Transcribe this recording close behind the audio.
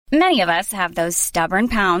Many of us have those stubborn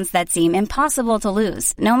pounds that seem impossible to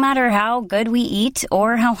lose, no matter how good we eat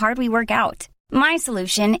or how hard we work out. My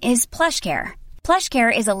solution is PlushCare.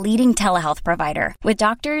 PlushCare is a leading telehealth provider with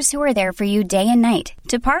doctors who are there for you day and night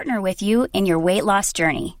to partner with you in your weight loss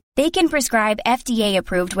journey. They can prescribe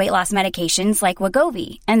FDA-approved weight loss medications like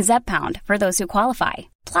Wegovy and Zepbound for those who qualify.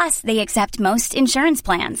 Plus, they accept most insurance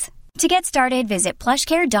plans. To get started, visit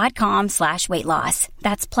plushcare.com/weightloss.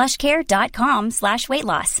 That's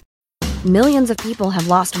plushcare.com/weightloss. Millions of people have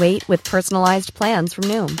lost weight with personalized plans from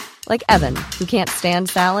Noom. Like Evan, who can't stand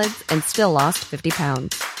salads and still lost 50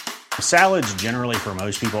 pounds. Salads generally for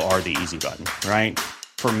most people are the easy button, right?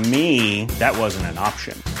 For me, that wasn't an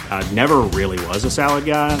option. I never really was a salad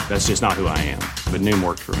guy. That's just not who I am. But Noom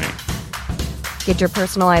worked for me. Get your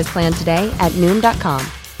personalized plan today at Noom.com.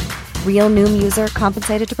 Real Noom user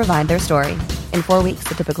compensated to provide their story. In 4 weeks,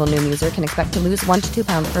 the typical Noom user can expect to lose 1 to 2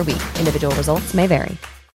 pounds per week. Individual results may vary.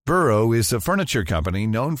 Burrow is a furniture company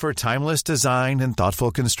known for timeless design and thoughtful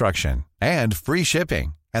construction, and free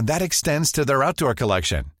shipping, and that extends to their outdoor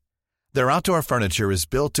collection. Their outdoor furniture is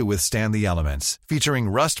built to withstand the elements, featuring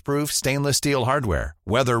rust-proof stainless steel hardware,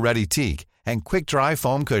 weather-ready teak, and quick-dry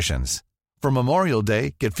foam cushions. For Memorial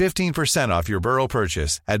Day, get 15% off your Burrow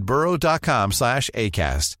purchase at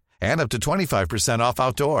burrow.com/acast, and up to 25% off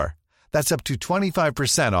outdoor. That's up to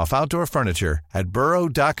 25% off outdoor furniture at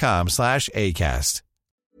burrow.com/acast.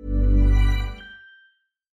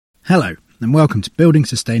 Hello, and welcome to Building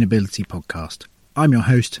Sustainability Podcast. I'm your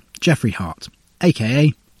host, Jeffrey Hart,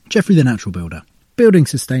 aka Jeffrey the Natural Builder. Building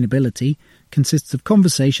Sustainability consists of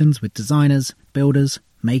conversations with designers, builders,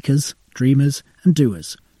 makers, dreamers, and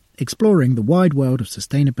doers, exploring the wide world of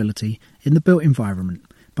sustainability in the built environment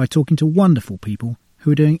by talking to wonderful people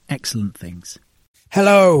who are doing excellent things.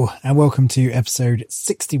 Hello, and welcome to episode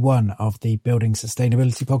 61 of the Building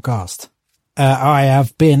Sustainability Podcast. I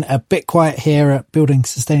have been a bit quiet here at Building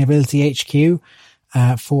Sustainability HQ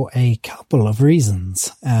for a couple of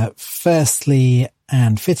reasons. Firstly,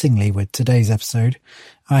 and fittingly with today's episode,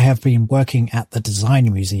 I have been working at the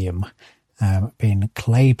Design Museum, been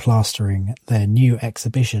clay plastering their new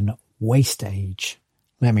exhibition, Waste Age.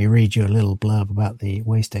 Let me read you a little blurb about the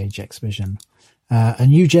Waste Age exhibition. A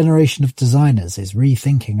new generation of designers is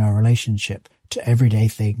rethinking our relationship to everyday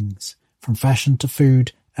things, from fashion to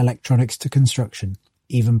food, electronics to construction,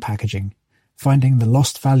 even packaging, finding the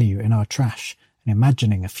lost value in our trash and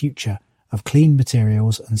imagining a future of clean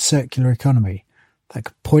materials and circular economy that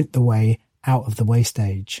could point the way out of the waste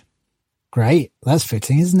age. Great, that's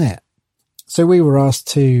fitting, isn't it? So we were asked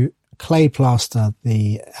to clay plaster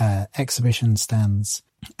the exhibition stands,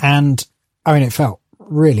 and I mean, it felt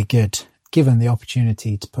really good given the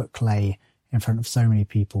opportunity to put clay in front of so many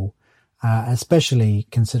people, especially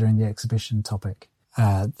considering the exhibition topic.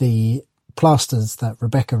 The plasters that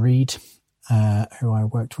Rebecca Reed, who I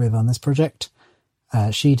worked with on this project,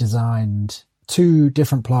 she designed 2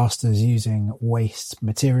 different plasters using waste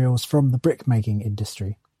materials from the brick-making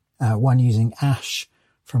industry. One using ash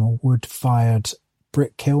from a wood-fired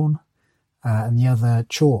brick kiln, and the other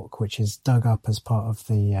chalk, which is dug up as part of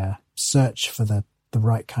the search for the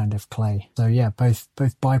right kind of clay. So yeah, both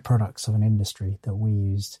byproducts of an industry that we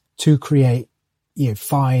used to create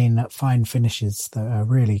fine finishes that are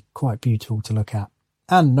really quite beautiful to look at.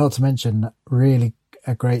 And not to mention, really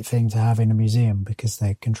a great thing to have in a museum because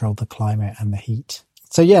they control the climate and the heat.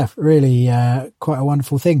 So yeah, really quite a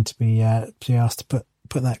wonderful thing to be asked to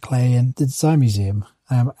put that clay in the Design Museum.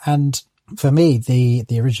 And for me,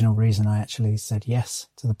 the original reason I actually said yes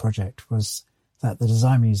to the project was that the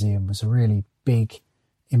Design Museum was a really big,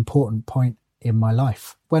 important point in my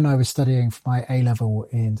life. When I was studying for my A-level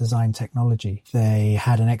in design technology, they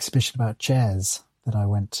had an exhibition about chairs that I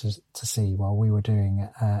went to see while we were doing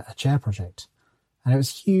a chair project. And it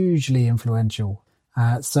was hugely influential.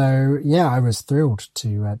 So yeah, I was thrilled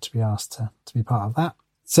to be asked to be part of that.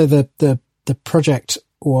 So the project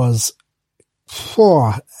was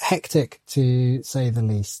hectic to say the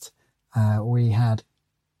least. We had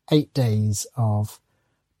 8 days of,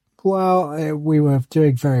 we were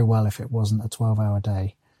doing very well if it wasn't a 12-hour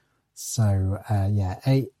day. So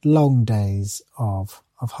 8 long days of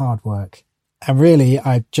hard work. And really,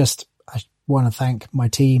 I want to thank my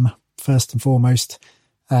team first and foremost.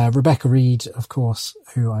 Rebecca Reed, of course,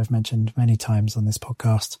 who I've mentioned many times on this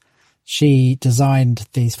podcast. She designed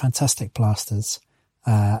these fantastic plasters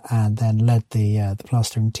and then led the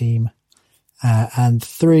plastering team. And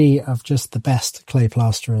 3 of just the best clay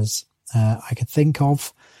plasterers I could think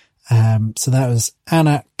of. So that was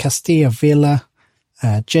Anna Castilla-Villa,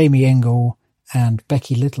 Jamie Ingle, and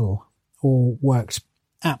Becky Little, all worked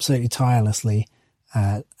absolutely tirelessly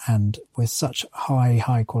and with such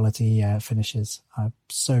high quality finishes. I'm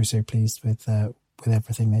so pleased with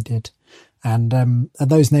everything they did. And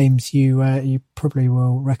those names you probably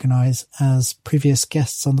will recognise as previous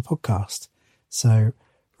guests on the podcast. So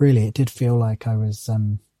really, it did feel like I was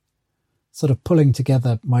sort of pulling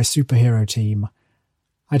together my superhero team.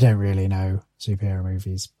 I don't really know superhero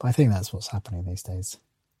movies, but I think that's what's happening these days.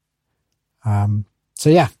 So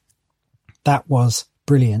yeah, that was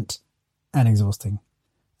brilliant and exhausting.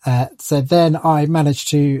 So then I managed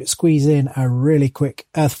to squeeze in a really quick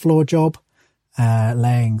earth floor job,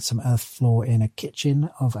 laying some earth floor in a kitchen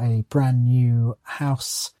of a brand new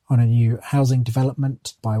house on a new housing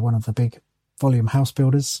development by one of the big volume house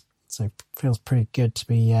builders. So it feels pretty good to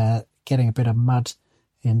be getting a bit of mud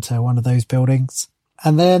into one of those buildings.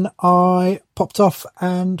 And then I popped off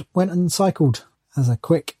and went and cycled as a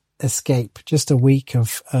quick escape. Just a week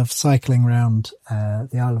of cycling around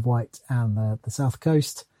the Isle of Wight and the south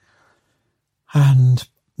coast. And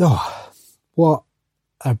what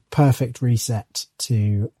a perfect reset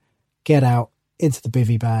to get out into the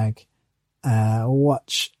bivvy bag,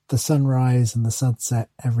 watch the sunrise and the sunset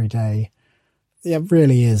every day. It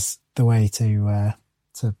really is the way to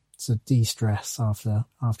de-stress after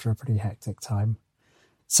a pretty hectic time.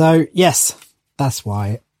 So yes, that's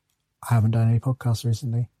why I haven't done any podcasts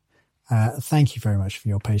recently. Thank you very much for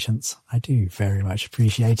your patience. I do very much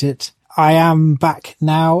appreciate it. I am back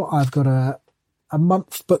now. I've got a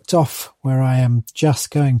month booked off where I am just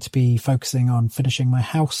going to be focusing on finishing my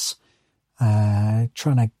house, trying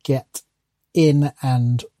to get in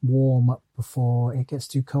and warm before it gets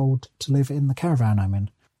too cold to live in the caravan I'm in.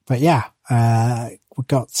 But yeah, we've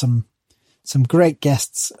got some great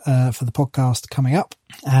guests for the podcast coming up,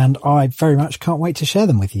 and I very much can't wait to share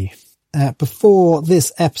them with you. Before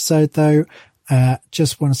this episode, though,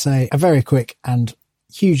 just want to say a very quick and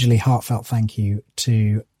hugely heartfelt thank you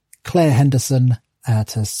to Claire Henderson,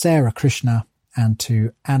 to Sarah Krishna, and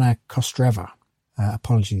to Anna Kostreva.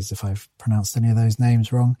 Apologies if I've pronounced any of those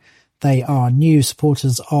names wrong. They are new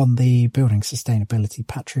supporters on the Building Sustainability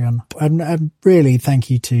Patreon. And really thank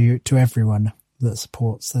you to everyone that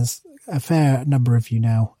supports. There's a fair number of you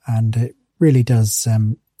now, and it really does,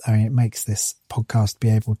 it makes this podcast be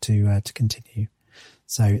able to continue.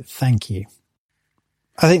 So thank you.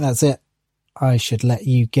 I think that's it. I should let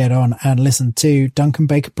you get on and listen to Duncan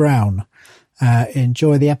Baker Brown.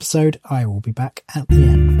 Enjoy the episode. I will be back at the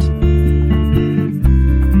end.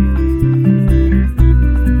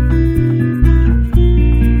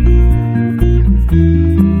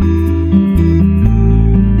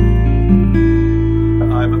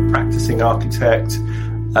 Architect.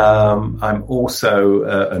 I'm also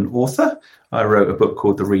an author. I wrote a book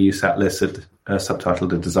called The Reuse Atlas,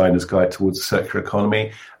 subtitled A Designer's Guide Towards a Circular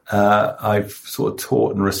Economy. I've sort of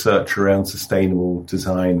taught and researched around sustainable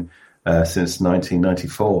design since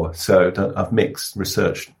 1994. So I've mixed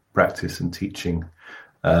research, practice and teaching.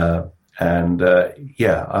 I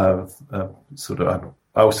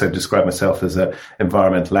also describe myself as an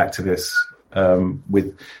environmental activist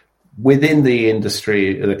within the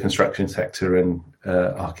industry, the construction sector and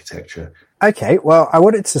architecture. Okay, well, I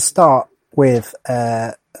wanted to start with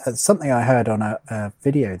something I heard on a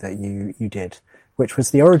video that you did, which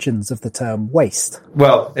was the origins of the term waste.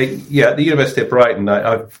 Well, at the University of Brighton,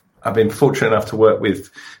 I've been fortunate enough to work with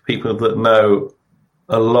people that know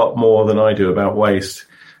a lot more than I do about waste.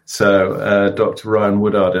 So Dr. Ryan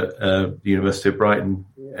Woodard at the University of Brighton,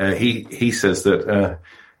 he says that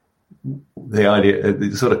the idea,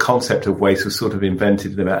 the sort of concept of waste was sort of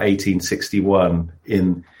invented in about 1861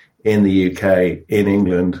 in the UK, in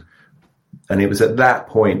England. And it was at that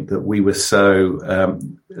point that we were so,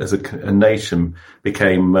 as a nation,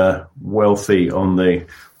 became wealthy on the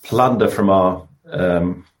plunder from our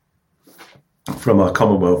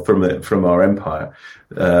Commonwealth, from our empire,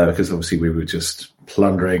 because obviously we were just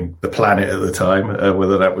plundering the planet at the time,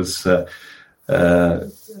 whether that was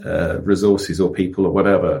resources or people or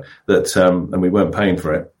whatever, that and we weren't paying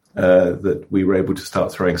for it, that we were able to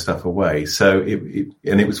start throwing stuff away. So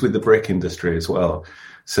it was with the brick industry as well.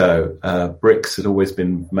 So bricks had always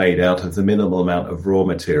been made out of the minimal amount of raw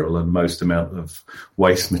material and most amount of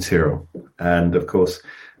waste material. And of course,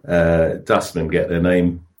 dustmen get their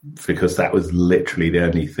name because that was literally the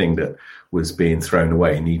only thing that was being thrown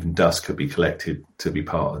away, and even dust could be collected to be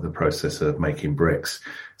part of the process of making bricks.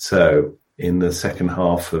 So in the second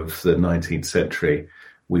half of the 19th century,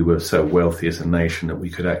 we were so wealthy as a nation that we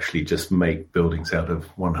could actually just make buildings out of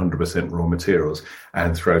 100% raw materials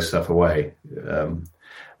and throw stuff away.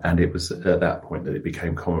 And it was at that point that it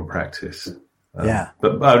became common practice.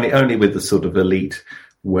 But only with the sort of elite,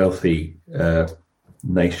 wealthy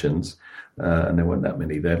nations. and there weren't that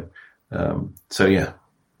many then. So yeah,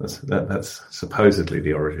 that's supposedly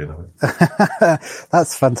the origin of it.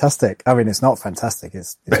 That's fantastic. I mean, it's not fantastic.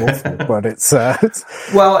 It's awful, but it's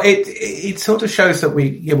well, it sort of shows that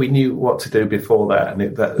we knew what to do before that,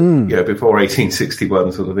 and before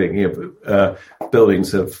 1861 sort of thing.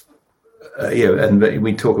 Buildings have. And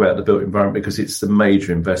we talk about the built environment because it's the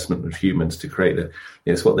major investment of humans to create it.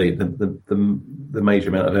 It's what the major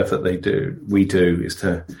amount of effort we do is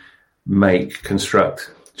to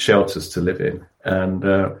construct shelters to live in. And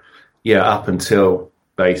up until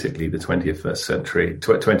basically the 20th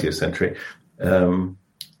century,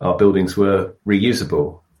 our buildings were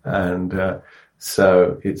reusable. And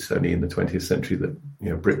so it's only in the 20th century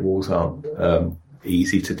that brick walls aren't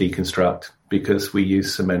easy to deconstruct, because we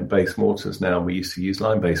use cement-based mortars now. We used to use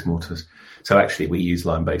lime-based mortars. So actually we use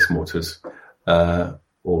lime-based mortars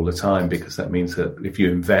all the time, because that means that if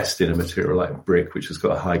you invest in a material like brick, which has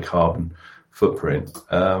got a high carbon footprint,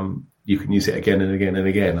 you can use it again and again and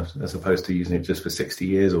again, as opposed to using it just for 60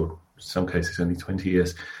 years, or in some cases only 20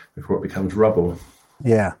 years before it becomes rubble.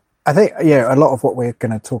 Yeah. I think, a lot of what we're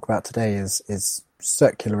going to talk about today is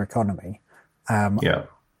circular economy.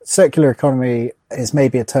 Circular economy is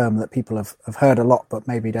maybe a term that people have heard a lot, but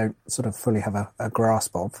maybe don't sort of fully have a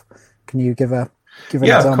grasp of. Can you give an example?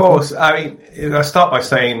 Yeah, of course. I mean, I start by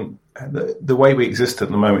saying the way we exist at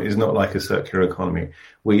the moment is not like a circular economy.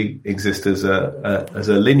 We exist as a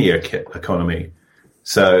linear economy.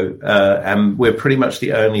 So, and we're pretty much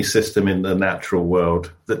the only system in the natural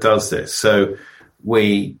world that does this. So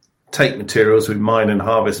we take materials, we mine and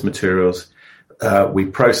harvest materials, we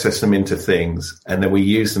process them into things, and then we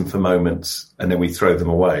use them for moments, and then we throw them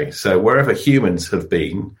away. So wherever humans have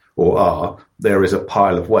been or are, there is a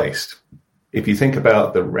pile of waste. If you think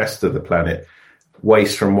about the rest of the planet,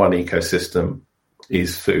 waste from one ecosystem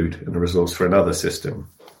is food and a resource for another system.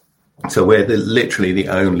 So we're literally the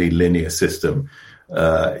only linear system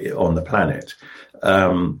on the planet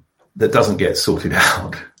that doesn't get sorted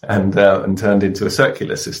out and turned into a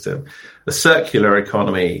circular system. The circular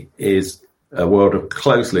economy is a world of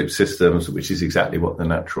closed-loop systems, which is exactly what the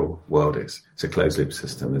natural world is. It's a closed-loop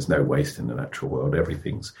system. There's no waste in the natural world.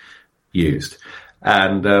 Everything's used.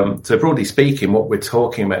 And so broadly speaking, what we're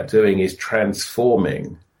talking about doing is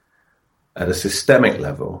transforming at a systemic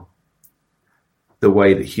level the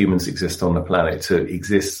way that humans exist on the planet to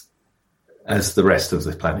exist as the rest of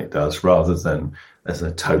the planet does, rather than as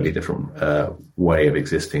a totally different way of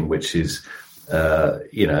existing, which is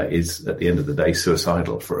is at the end of the day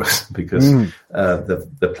suicidal for us, because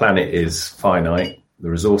the planet is finite, the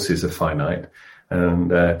resources are finite, and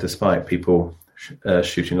despite people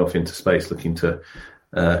shooting off into space looking to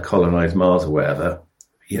colonize Mars or whatever,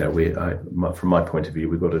 from my point of view,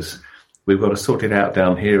 we've got to sort it out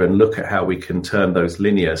down here and look at how we can turn those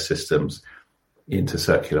linear systems into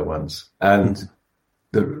circular ones. And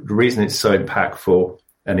the reason it's so impactful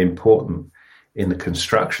and important in the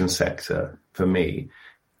construction sector for me,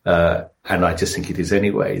 and I just think it is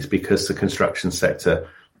anyway, is because the construction sector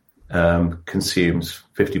consumes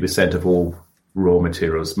 50% of all raw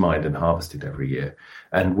materials mined and harvested every year.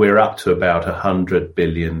 And we're up to about 100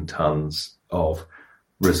 billion tons of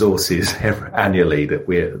resources annually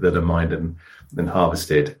that are mined and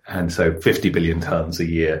harvested. And so 50 billion tons a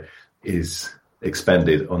year is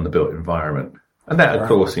expended on the built environment. And that, of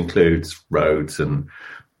course, includes roads and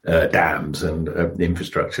dams and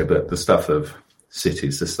infrastructure, but the stuff of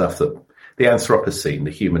cities, the stuff that the Anthropocene,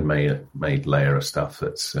 the human-made layer of stuff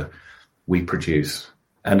that's we produce.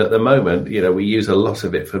 And at the moment, we use a lot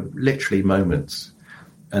of it for literally moments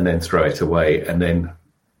and then throw it away and then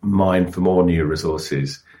mine for more new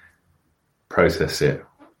resources, process it,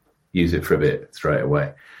 use it for a bit, throw it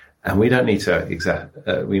away. And we don't need to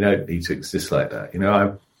exist like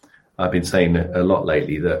that. I've been saying a lot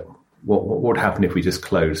lately that what would happen if we just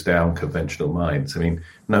closed down conventional mines? I mean,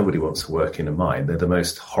 nobody wants to work in a mine. They're the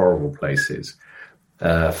most horrible places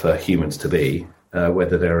for humans to be,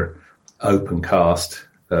 whether they're open cast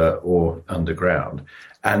or underground.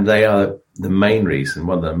 And they are one of the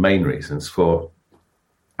main reasons for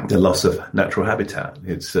the loss of natural habitat.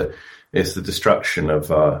 It's the destruction of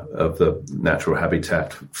the natural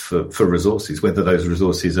habitat for resources, whether those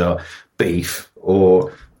resources are beef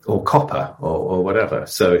or copper or whatever.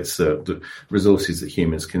 So it's the resources that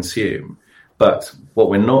humans consume. But what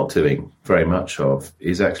we're not doing very much of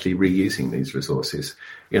is actually reusing these resources.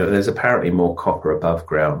 There's apparently more copper above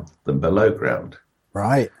ground than below ground.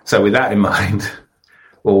 Right. So with that in mind,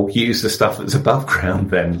 we'll use the stuff that's above ground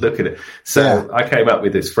then. Look at it. So I came up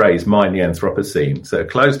with this phrase, mine the Anthropocene. So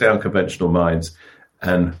close down conventional mines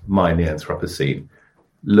and mine the Anthropocene.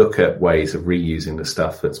 Look at ways of reusing the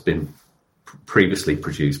stuff that's been previously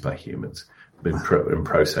produced by humans, been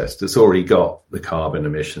processed. It's already got the carbon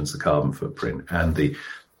emissions, the carbon footprint, and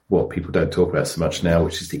what people don't talk about so much now,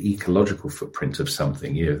 which is the ecological footprint of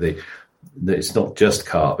something. It's not just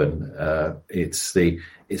carbon; it's the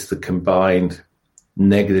combined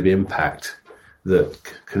negative impact that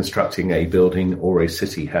constructing a building or a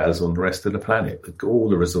city has on the rest of the planet. All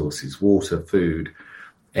the resources, water, food,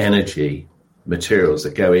 energy, materials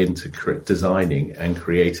that go into designing and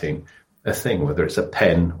creating a thing, whether it's a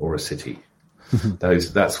pen or a city.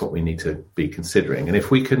 That's what we need to be considering. And if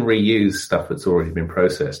we can reuse stuff that's already been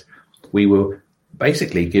processed, we will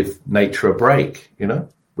basically give nature a break.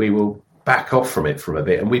 We will back off from it for a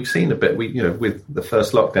bit. And we've seen a bit, with the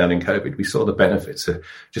first lockdown in COVID, we saw the benefits of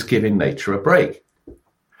just giving nature a break. And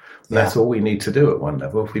that's all we need to do at one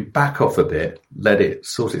level. If we back off a bit, let it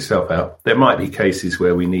sort itself out. There might be cases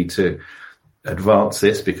where we need to advance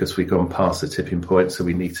this because we've gone past the tipping point. So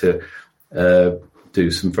we need to do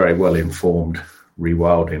some very well-informed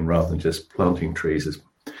rewilding rather than just planting trees,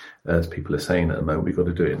 as people are saying at the moment. We've got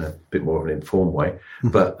to do it in a bit more of an informed way.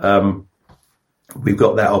 But we've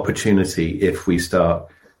got that opportunity if we start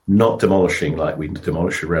not demolishing like we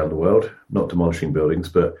demolish around the world, not demolishing buildings,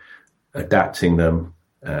 but adapting them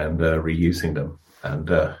and reusing them. And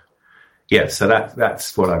so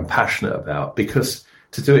that's what I'm passionate about, because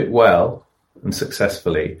to do it well and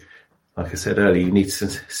successfully, like I said earlier, you need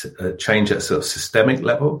to change at sort of systemic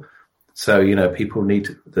level. So, people need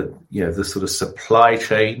the sort of supply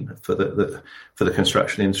chain for the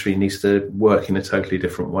construction industry needs to work in a totally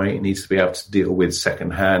different way. It needs to be able to deal with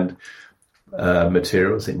secondhand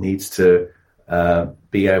materials. It needs to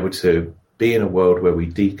be able to be in a world where we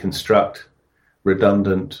deconstruct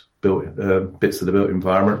redundant bits of the built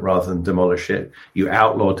environment rather than demolish it. You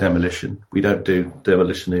outlaw demolition. We don't do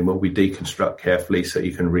demolition anymore. We deconstruct carefully so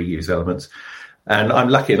you can reuse elements. And I'm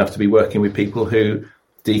lucky enough to be working with people who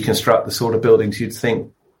deconstruct the sort of buildings you'd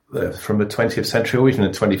think from the 20th century or even the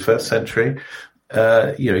 21st century.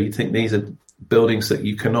 You'd think these are buildings that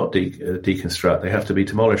you cannot deconstruct. They have to be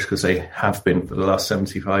demolished because they have been for the last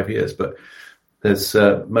 75 years. But there's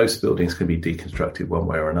most buildings can be deconstructed one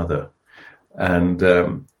way or another. And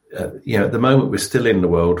at the moment we're still in the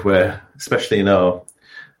world where, especially in our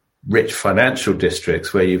rich financial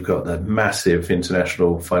districts, where you've got the massive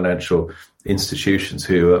international financial institutions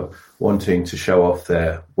who are wanting to show off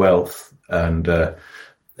their wealth and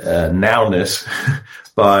nowness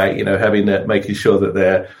by, making sure that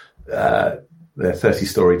their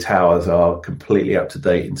 30-story towers are completely up to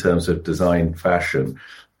date in terms of design fashion.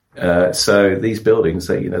 So these buildings,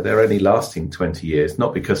 they're only lasting 20 years,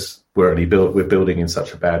 not because we're building in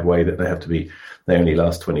such a bad way that they only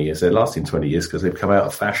last 20 years. They're lasting 20 years because they've come out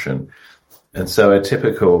of fashion. And so a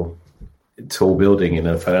typical tall building in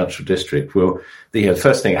a financial district the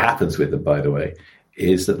first thing that happens with them, by the way,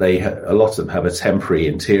 is that a lot of them have a temporary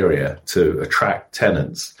interior to attract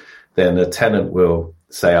tenants. Then a tenant will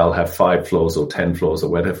say, I'll have 5 floors or 10 floors or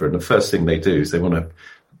whatever. And the first thing they do is they want to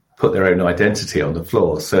put their own identity on the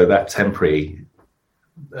floor. So that temporary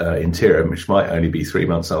interior, which might only be 3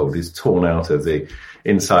 months old, is torn out of the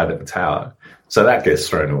inside of the tower. So that gets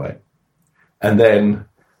thrown away. And then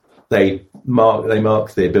they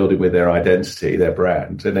mark their building with their identity, their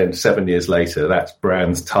brand. And then 7 years later, that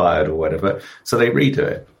brand's tired or whatever. So they redo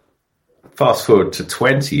it. Fast forward to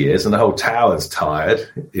 20 years and the whole tower's tired,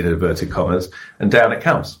 in inverted commas, and down it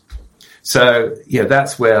comes. So,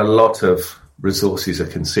 that's where a lot of resources are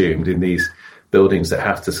consumed in these buildings that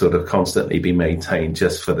have to sort of constantly be maintained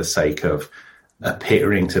just for the sake of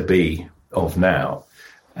appearing to be of now.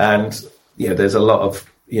 And there's a lot of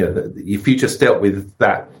if you just dealt with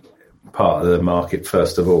that part of the market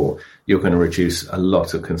first of all, you're going to reduce a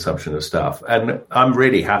lot of consumption of stuff. And I'm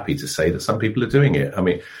really happy to say that some people are doing it. I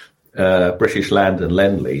mean, British Land and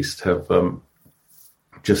Lend-Lease have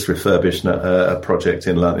just refurbished a project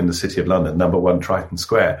in the City of London, number 1 Triton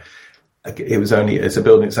Square. It's a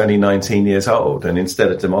building that's only 19 years old, and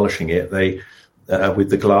instead of demolishing it, they, with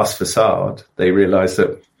the glass facade, they realised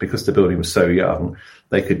that because the building was so young,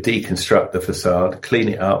 they could deconstruct the facade, clean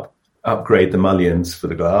it up, upgrade the mullions for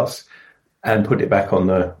the glass, and put it back on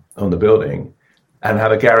the building, and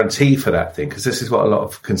have a guarantee for that thing. Because this is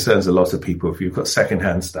what concerns a lot of people. If you've got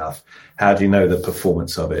secondhand stuff, how do you know the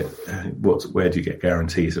performance of it? Where do you get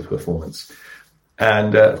guarantees of performance?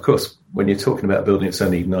 And of course, when you're talking about a building that's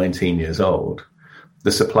only 19 years old,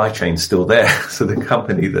 the supply chain's still there. So the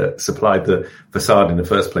company that supplied the facade in the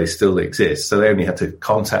first place still exists. So they only had to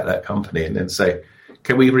contact that company and then say,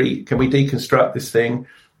 can we deconstruct this thing,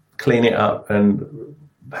 clean it up and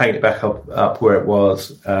paint it back up where it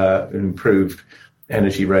was, improved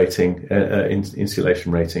energy rating,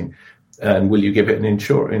 insulation rating, And will you give it an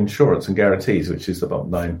insurance and guarantees, which is the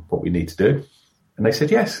bottom line, what we need to do? And they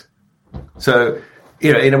said yes. So,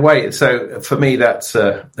 in a way, so for me, that's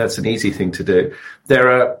an easy thing to do.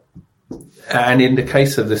 And in the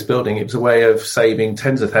case of this building, it was a way of saving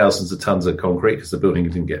tens of thousands of tons of concrete because the building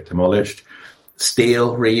didn't get demolished.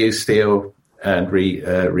 Reuse steel, and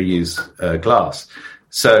reuse glass.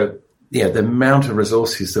 So, the amount of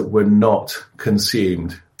resources that were not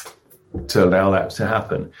consumed to allow that to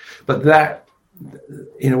happen. But that,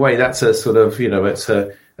 in a way, that's a sort of, it's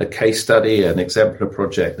a case study, an exemplar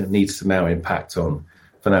project that needs to now impact on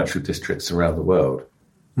financial districts around the world.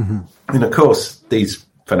 Mm-hmm. And of course, these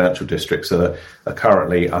financial districts are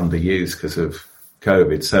currently underused because of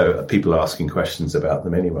COVID, so people are asking questions about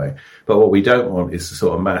them anyway. But what we don't want is the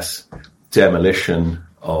sort of mass demolition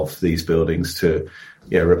of these buildings to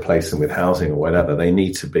replace them with housing or whatever. They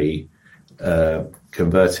need to be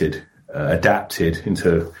converted, adapted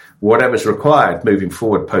into whatever's required moving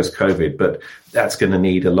forward post-COVID. But that's going to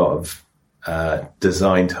need a lot of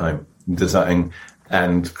design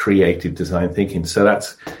and creative design thinking. So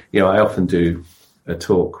that's, I often do a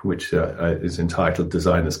talk which is entitled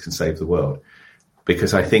 "Designers Can Save the World,"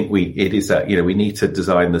 because I think we need to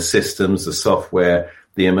design the systems, the software,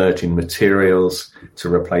 the emerging materials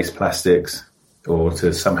to replace plastics, or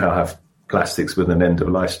to somehow have plastics with an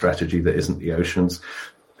end-of-life strategy that isn't the oceans.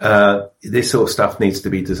 This sort of stuff needs to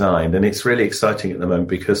be designed, and it's really exciting at the moment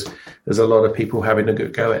because there's a lot of people having a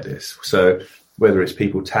good go at this. So whether it's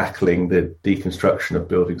people tackling the deconstruction of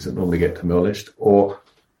buildings that normally get demolished, or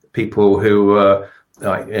people who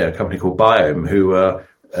like a company called Biome, who are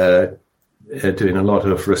doing a lot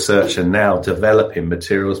of research and now developing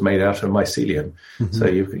materials made out of mycelium. Mm-hmm. So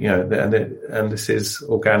and this is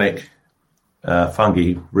organic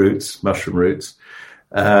fungi roots, mushroom roots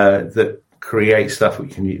that create stuff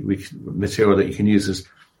material that you can use as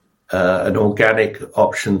an organic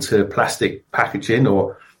option to plastic packaging,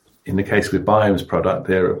 or in the case with Biome's product,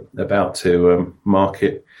 they're about to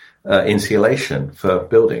market insulation for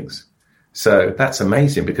buildings. So that's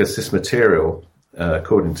amazing because this material,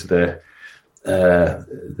 according to their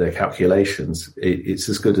calculations,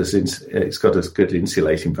 it's got as good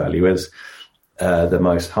insulating value as the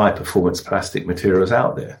most high performance plastic materials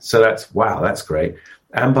out there. So that's great.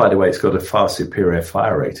 And by the way, it's got a far superior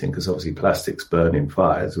fire rating because obviously plastics burn in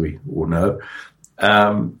fire, as we all know,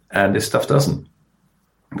 and this stuff doesn't.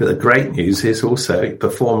 But the great news is also it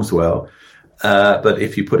performs well, but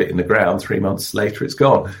if you put it in the ground 3 months later, it's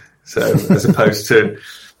gone. So as opposed to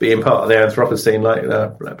being part of the Anthropocene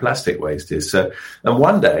like plastic waste is. So, and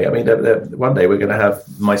one day we're going to have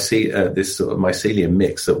this sort of mycelium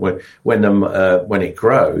mix that when it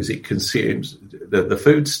grows, it consumes the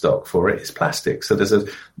food stock for it is plastic. So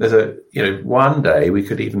one day we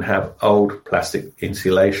could even have old plastic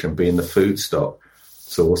insulation being the food stock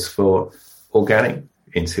source for organic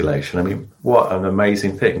insulation. I mean, what an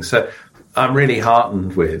amazing thing. So I'm really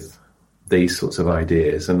heartened with these sorts of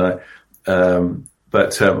ideas. And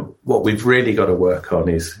but what we've really got to work on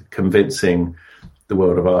is convincing the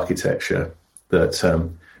world of architecture that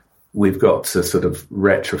we've got to sort of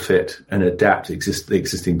retrofit and adapt the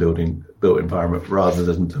existing built environment rather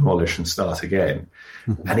than demolish and start again.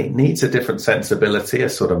 Mm-hmm. And it needs a different sensibility, a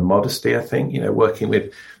sort of modesty, I think, working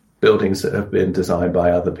with buildings that have been designed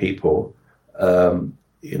by other people.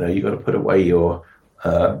 You've got to put away your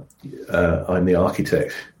I'm the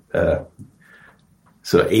architect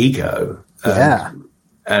sort of ego.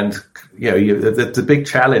 And the big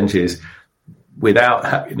challenge is, without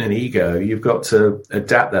having an ego, you've got to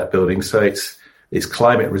adapt that building so it's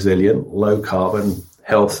climate resilient, low carbon,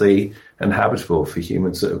 healthy, and habitable for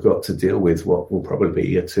humans that have got to deal with what will probably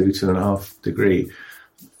be a 2.5 degree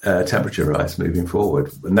temperature rise moving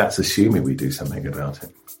forward. And that's assuming we do something about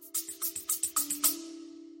it.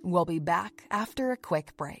 We'll be back after a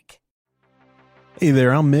quick break. Hey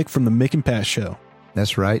there, I'm Mick from the Mick and Pat Show.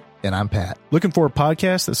 That's right, and I'm Pat. Looking for a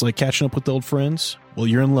podcast that's like catching up with old friends? Well,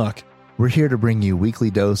 you're in luck. We're here to bring you weekly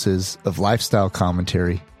doses of lifestyle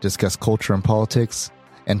commentary, discuss culture and politics,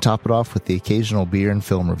 and top it off with the occasional beer and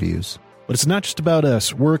film reviews. But it's not just about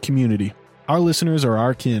us, we're a community. Our listeners are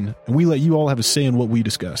our kin, and we let you all have a say in what we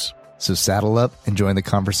discuss. So saddle up and join the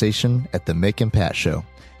conversation at the Mick and Pat Show.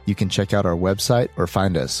 You can check out our website or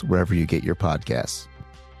find us wherever you get your podcasts.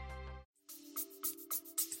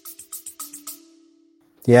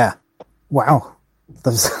 Yeah. Wow.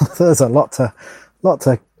 There's a lot to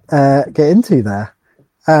get into there.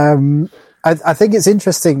 I think it's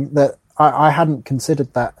interesting that I hadn't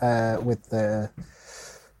considered that with the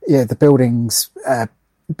buildings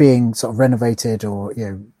being sort of renovated or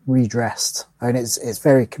redressed. I mean, it's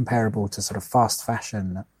very comparable to sort of fast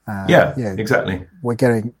fashion Exactly. We're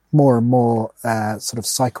getting more and more sort of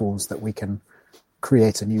cycles that we can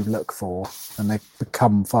create a new look for, and they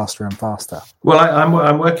become faster and faster. Well,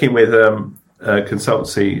 I'm working with a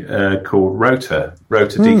consultancy called Rota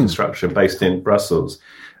Deconstruction, based in Brussels,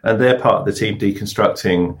 and they're part of the team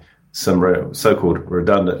deconstructing some so-called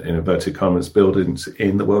redundant, in inverted commas, buildings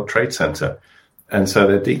in the World Trade Center. And so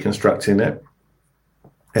they're deconstructing it,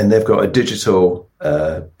 and they've got a digital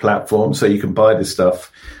platform, so you can buy this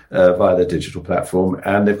stuff via the digital platform,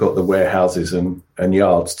 and they've got the warehouses and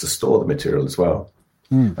yards to store the material as well.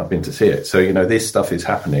 I've been to see it. So, this stuff is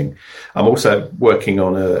happening. I'm also working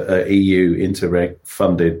on a EU Interreg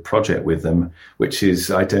funded project with them, which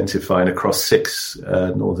is identifying across 6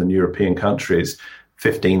 Northern European countries,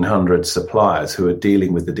 1,500 suppliers who are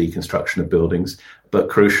dealing with the deconstruction of buildings, but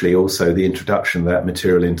crucially also the introduction of that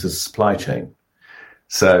material into the supply chain.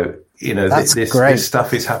 So, this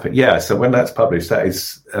stuff is happening. Yeah, so when that's published, that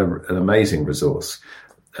is an amazing resource.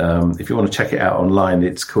 If you want to check it out online,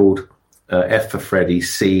 it's called F for Freddy,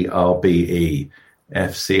 CRBE,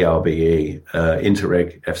 FCRBE,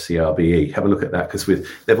 Interreg FCRBE. Have a look at that, because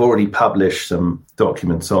they've already published some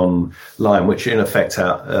documents online, which in effect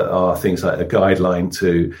are things like a guideline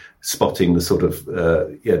to spotting the sort of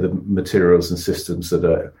the materials and systems that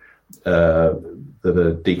are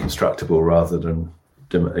deconstructible rather than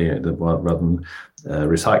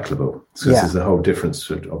recyclable. So there's a whole difference,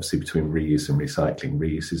 obviously, between reuse and recycling.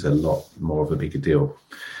 Reuse is a lot more of a bigger deal.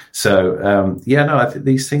 So, I think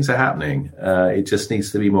these things are happening. It just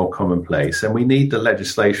needs to be more commonplace. And we need the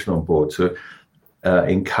legislation on board to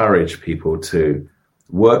encourage people to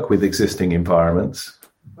work with existing environments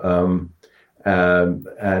and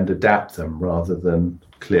adapt them rather than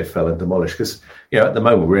clear, fell and demolish. Because, at the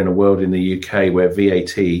moment, we're in a world in the UK where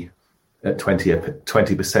VAT at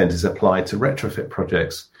 20% is applied to retrofit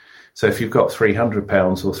projects. So if you've got £300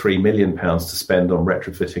 or £3 million to spend on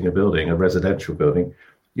retrofitting a building, a residential building,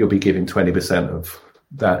 you'll be giving 20% of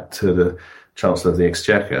that to the Chancellor of the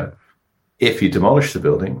Exchequer. If you demolish the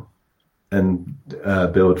building and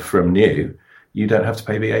build from new, you don't have to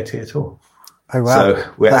pay VAT at all. Oh, wow.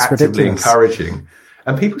 So we're That's actively ridiculous. Encouraging.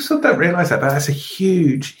 And people sort of don't realise that, but that's a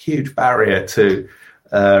huge, huge barrier to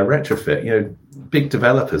retrofit. Big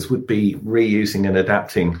developers would be reusing and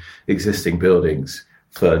adapting existing buildings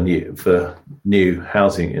for new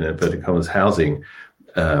housing, in inverted commas, housing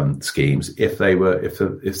schemes, if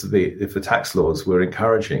the tax laws were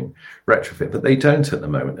encouraging retrofit, but they don't at the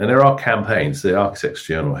moment. And there are campaigns. The Architects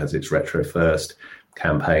Journal has its Retro First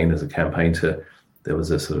campaign as a campaign to. There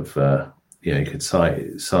was a sort of you could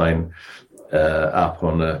sign up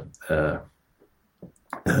on a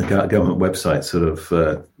government website, sort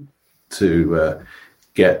of to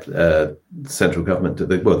get central government,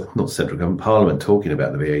 not central government, Parliament talking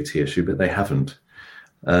about the VAT issue, but they haven't.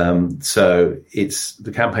 So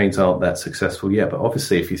the campaigns aren't that successful yet. But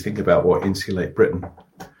obviously, if you think about what Insulate Britain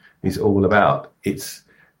is all about, it's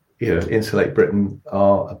Insulate Britain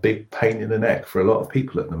are a big pain in the neck for a lot of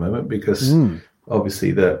people at the moment, because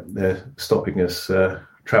obviously they're stopping us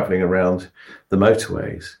travelling around the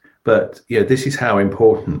motorways. But this is how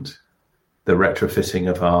important the retrofitting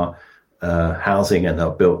of our housing and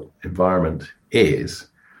our built environment is.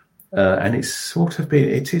 And it's sort of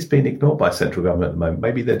it is being ignored by central government at the moment.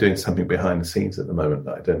 Maybe they're doing something behind the scenes at the moment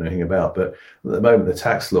that I don't know anything about. But at the moment, the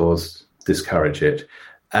tax laws discourage it.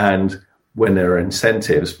 And when there are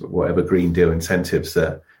incentives, whatever Green Deal incentives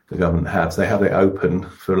that the government has, they have it open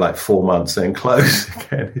for like 4 months, then close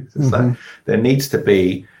again. It's like, there needs to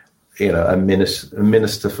be, a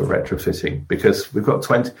minister for retrofitting, because we've got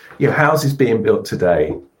 20 houses being built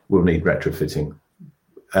today will need retrofitting.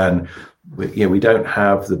 And we don't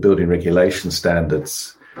have the building regulation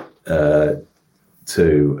standards to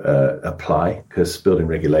apply, because building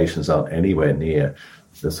regulations aren't anywhere near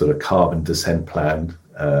the sort of carbon descent plan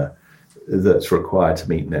that's required to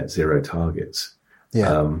meet net zero targets.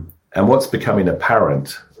 And what's becoming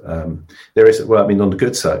apparent, there is, on the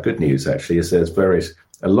good side, good news actually, is there's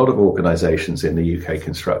a lot of organisations in the UK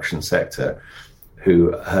construction sector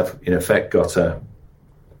who have in effect got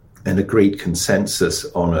an agreed consensus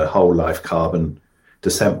on a whole life carbon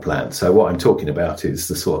descent plan. So what I'm talking about is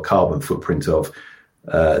the sort of carbon footprint of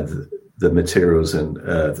the materials and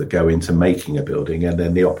that go into making a building, and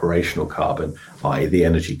then the operational carbon, i.e. the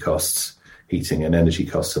energy costs, heating and energy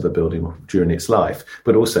costs of a building during its life,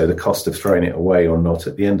 but also the cost of throwing it away or not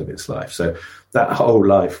at the end of its life. So that whole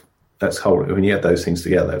life, when you add those things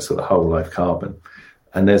together, that's sort of whole life carbon.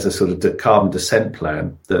 And there's a sort of carbon descent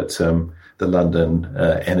plan that the London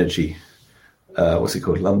Energy,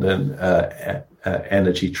 London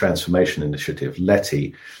Energy Transformation Initiative,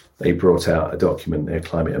 LETI, they brought out a document, their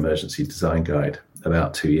Climate Emergency Design Guide,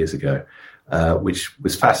 about 2 years ago, which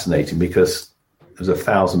was fascinating because there's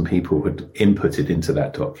 1,000 people who had inputted into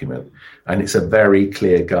that document, and it's a very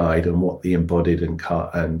clear guide on what the embodied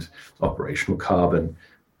and operational carbon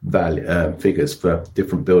value figures for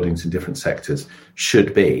different buildings in different sectors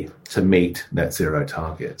should be to meet net zero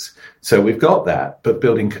targets. So we've got that, but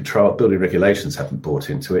building regulations haven't bought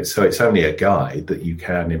into it. So it's only a guide that you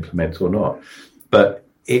can implement or not. But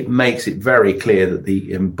it makes it very clear that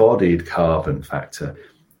the embodied carbon factor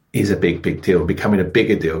is a big deal, becoming a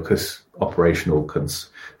bigger deal because operational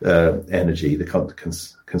energy,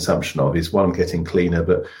 the consumption of is one getting cleaner,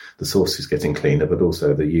 but the source is getting cleaner, but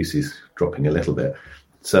also the use is dropping a little bit.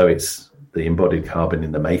 So it's the embodied carbon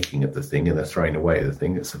in the making of the thing and the throwing away of the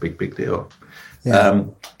thing. It's a big deal. Yeah.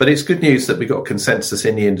 But it's good news that we got consensus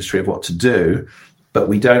in the industry of what to do, but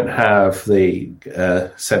we don't have the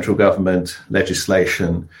central government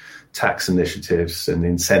legislation, tax initiatives and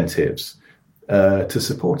incentives to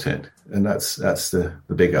support it. And that's the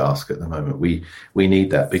big ask at the moment. We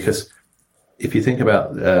need that, because if you think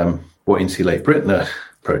about what Insulate Britain are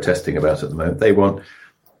protesting about at the moment, they want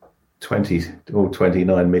 20 or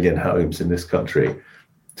 29 million homes in this country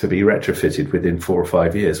to be retrofitted within 4 or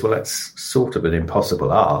 5 years. Well, that's sort of an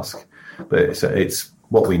impossible ask, but it's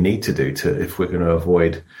what we need to do if we're going to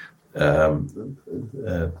avoid the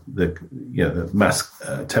mass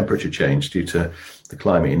temperature change due to the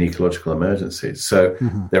climate and ecological emergencies. So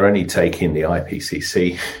they're only taking the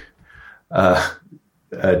IPCC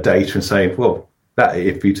data and saying, well, that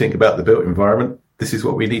if you think about the built environment, this is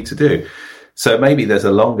what we need to do. So maybe there's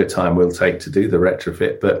a longer time we'll take to do the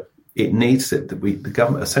retrofit, but it needs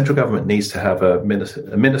a central government needs to have a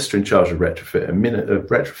minister in charge of retrofit, a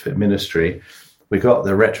retrofit ministry. We've got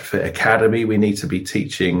the retrofit academy. We need to be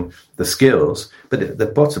teaching the skills. But the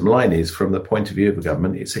bottom line is, from the point of view of the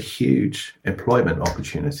government, it's a huge employment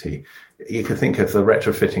opportunity. You could think of the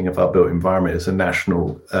retrofitting of our built environment as a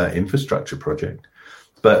national infrastructure project,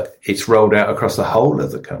 but it's rolled out across the whole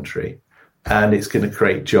of the country. And it's going to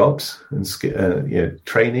create jobs and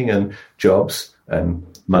training and jobs and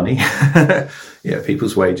money,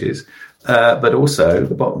 people's wages. But also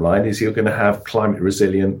the bottom line is you're going to have climate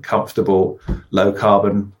resilient, comfortable, low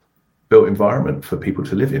carbon built environment for people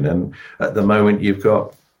to live in. And at the moment, you've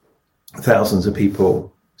got thousands of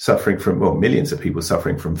people suffering from, millions of people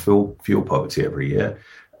suffering from fuel poverty every year,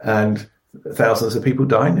 and thousands of people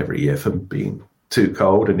dying every year from being too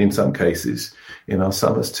cold, and in some cases in our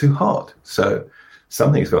summers too hot. So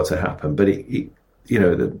something's got to happen. But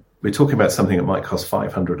we're talking about something that might cost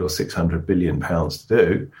 500 or 600 billion pounds to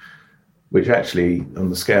do, which actually on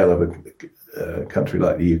the scale of a country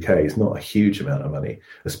like the UK is not a huge amount of money,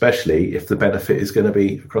 especially if the benefit is going to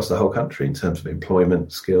be across the whole country in terms of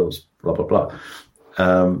employment, skills, blah, blah, blah.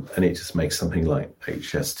 And it just makes something like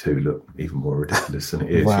HS2 look even more ridiculous than it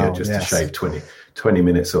is. Wow, to shave 20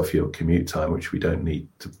 minutes off your commute time, which we don't need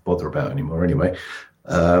to bother about anymore anyway.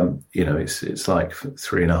 It's like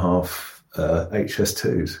 3.5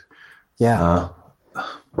 HS2s. Yeah.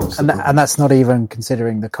 And that's not even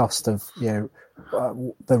considering the cost of,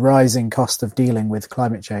 the rising cost of dealing with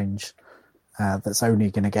climate change. That's only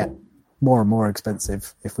going to get more and more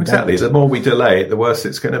expensive if we Exactly. The more we delay it, the worse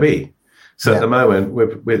it's going to be. So at the moment,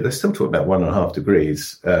 we're still talking about 1.5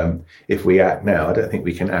 degrees. If we act now, I don't think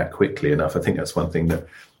we can act quickly enough. I think that's one thing that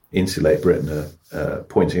Insulate Britain are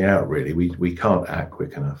pointing out, really. We can't act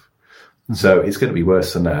quick enough. Mm-hmm. So it's going to be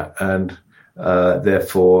worse than that. And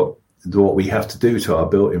therefore, what we have to do to our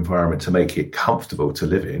built environment to make it comfortable to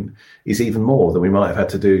live in is even more than we might have had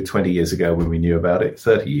to do 20 years ago when we knew about it,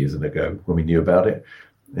 30 years ago when we knew about it.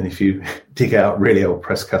 And if you dig out really old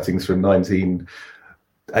press cuttings from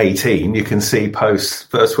 1918, you can see post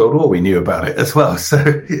First World War we knew about it as well. So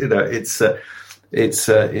it's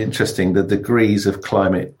interesting the degrees of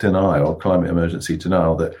climate denial, climate emergency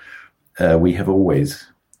denial that we have always,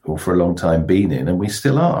 or for a long time, been in, and we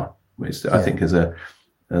still are. I think as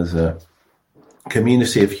a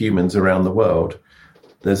community of humans around the world,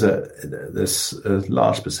 there's a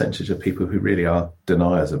large percentage of people who really are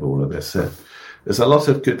deniers of all of this. There's a lot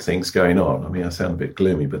of good things going on. I mean, I sound a bit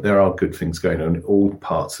gloomy, but there are good things going on in all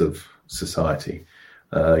parts of society.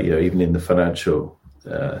 Even in the financial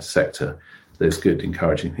sector, there's good,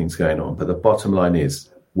 encouraging things going on. But the bottom line is,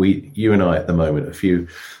 you and I at the moment,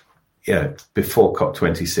 before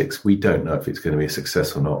COP26, we don't know if it's going to be a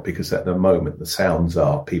success or not, because at the moment the sounds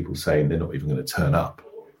are people saying they're not even going to turn up.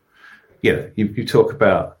 You talk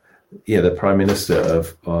about the Prime Minister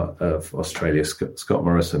of Australia, Scott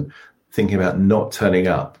Morrison, thinking about not turning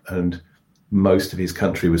up, and most of his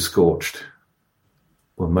country was scorched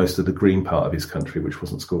most of the green part of his country, which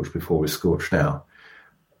wasn't scorched before, was scorched now.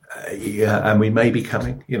 And we may be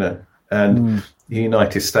coming, and the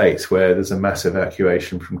United States, where there's a massive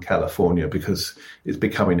evacuation from California because it's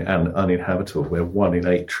becoming uninhabitable, where 1 in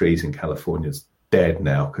 8 trees in California is dead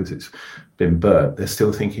now because it's been burnt. They're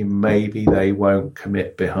still thinking maybe they won't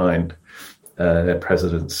commit behind their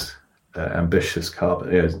president's ambitious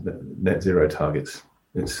carbon net zero targets.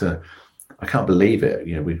 It's I can't believe it.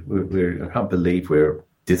 I can't believe we're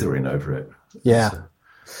dithering over it. Yeah.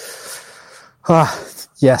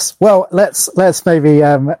 Yes. Well, let's maybe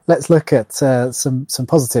let's look at some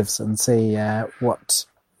positives and see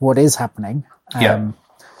what is happening. I'm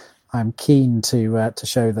keen to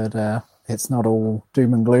show that it's not all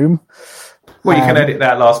doom and gloom. Well, you can edit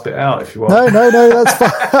that last bit out if you want. No, that's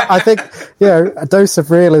fine. I think a dose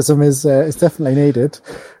of realism is definitely needed.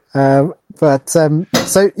 I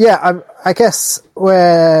guess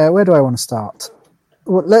where do I want to start?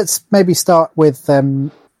 Well, let's maybe start with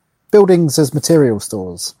buildings as material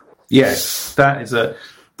stores. Yes, that's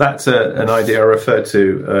an idea I referred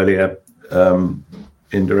to earlier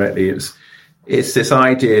indirectly. It's this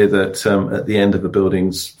idea that at the end of a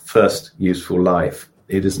building's first useful life,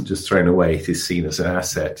 it isn't just thrown away, it is seen as an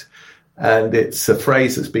asset. And it's a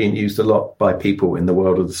phrase that's being used a lot by people in the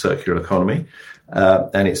world of the circular economy.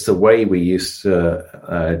 And it's the way we used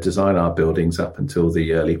to design our buildings up until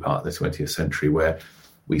the early part of the 20th century, where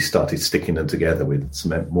we started sticking them together with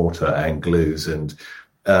cement mortar and glues and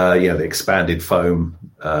the expanded foam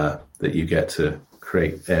that you get to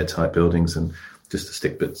create airtight buildings and just to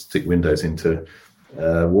stick windows into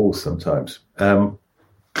walls sometimes. But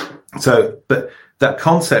that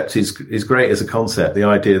concept is great as a concept. The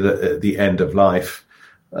idea that at the end of life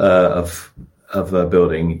of a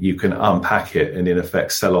building, you can unpack it and in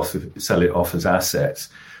effect sell it off as assets.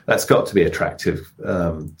 That's got to be attractive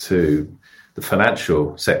to the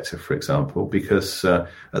financial sector, for example, because at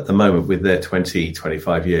the moment with their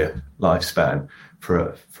 25 year lifespan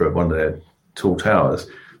for one of their tall towers,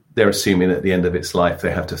 they're assuming at the end of its life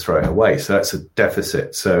they have to throw it away. So that's a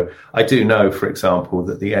deficit. So I do know, for example,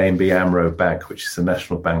 that the ABN AMRO Bank, which is the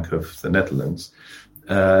national bank of the Netherlands,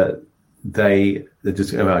 they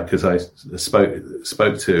just, because I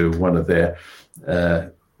spoke to one of their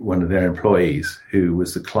employees who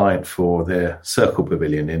was the client for their Circle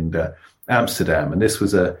Pavilion in Amsterdam, and this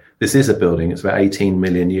is a building. It's about 18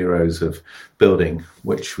 million euros of building,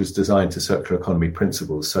 which was designed to circular economy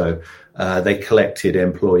principles. So they collected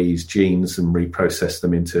employees' jeans and reprocessed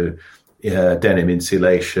them into denim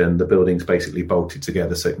insulation. The building's basically bolted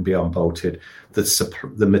together so it can be unbolted.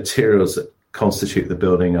 The materials that constitute the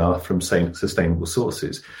building are from sustainable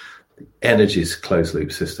sources. Energy's closed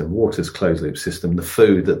loop system, water's closed loop system. The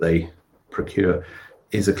food that they procure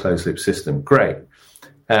is a closed loop system. Great.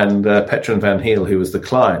 And Petron van Heel, who was the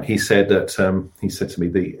client, he said to me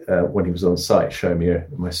when he was on site showing me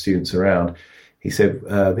my students around, he said, the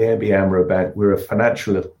ABN AMRO Bank, we're a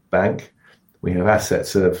financial bank. We have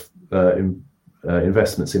assets of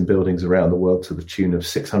investments in buildings around the world to the tune of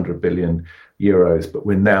 600 billion euros, but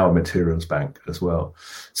we're now a materials bank as well.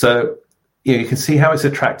 So you can see how it's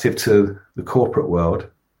attractive to the corporate world.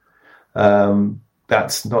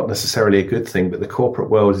 That's not necessarily a good thing, but the corporate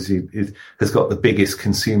world has got the biggest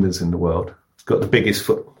consumers in the world. It's got the biggest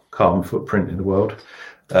carbon footprint in the world,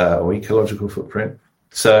 or ecological footprint.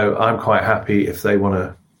 So I'm quite happy if they want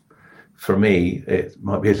to, for me, it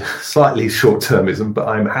might be a slightly short-termism, but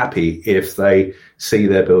I'm happy if they see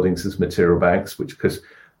their buildings as material banks, because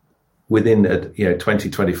within 20,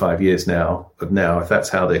 25 years now, if that's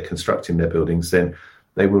how they're constructing their buildings, then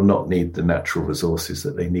they will not need the natural resources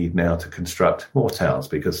that they need now to construct more towers,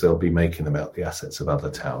 because they'll be making them out the assets of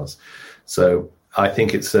other towers. So I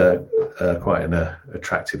think it's quite an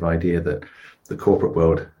attractive idea that the corporate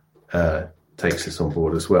world takes this on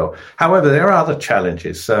board as well. However, there are other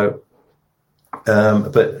challenges. So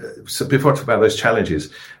before I talk about those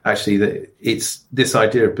challenges, actually, it's this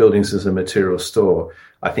idea of buildings as a material store.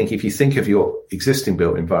 I think if you think of your existing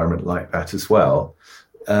built environment like that as well,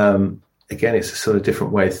 again, it's a sort of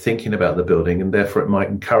different way of thinking about the building, and therefore it might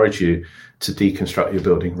encourage you to deconstruct your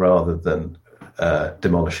building rather than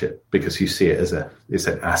demolish it, because you see it as it's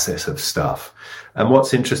an asset of stuff. And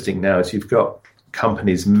what's interesting now is you've got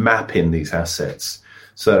companies mapping these assets,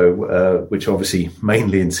 so which obviously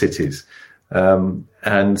mainly in cities.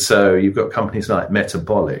 And so you've got companies like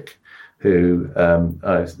Metabolic who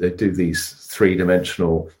they do these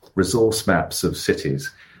three-dimensional resource maps of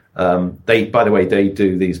cities. By the way, they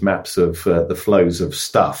do these maps of the flows of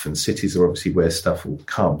stuff, and cities are obviously where stuff all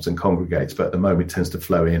comes and congregates, but at the moment it tends to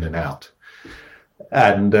flow in and out.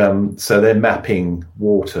 And so they're mapping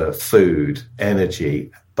water, food,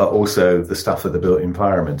 energy, but also the stuff of the built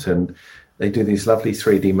environment. And they do these lovely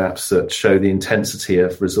 3D maps that show the intensity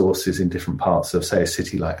of resources in different parts of, say, a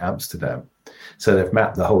city like Amsterdam. So they've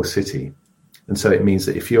mapped the whole city. And so it means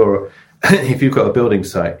that if you've got a building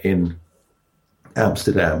site in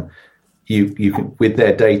Amsterdam, you can, with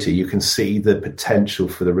their data, you can see the potential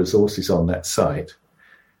for the resources on that site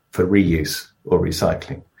for reuse or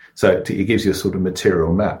recycling. So it gives you a sort of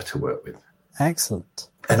material map to work with. Excellent.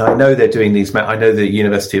 And I know they're doing these I know the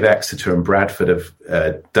University of Exeter and Bradford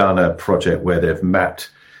have done a project where they've mapped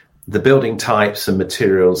the building types and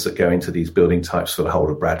materials that go into these building types for the whole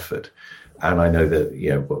of Bradford. And I know that,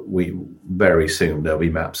 we very soon there'll be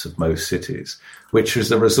maps of most cities, which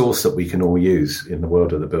is a resource that we can all use in the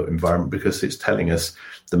world of the built environment because it's telling us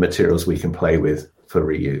the materials we can play with for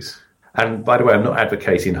reuse. And by the way, I'm not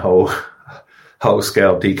advocating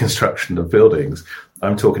whole-scale deconstruction of buildings.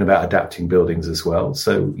 I'm talking about adapting buildings as well.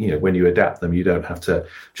 So, when you adapt them, you don't have to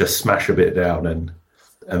just smash a bit down and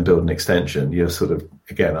build an extension. You're sort of,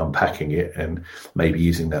 again, unpacking it and maybe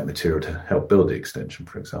using that material to help build the extension,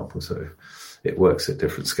 for example. So it works at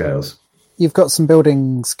different scales. You've got some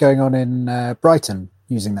buildings going on in Brighton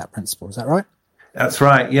using that principle, is that right? That's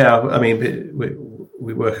right, yeah. I mean,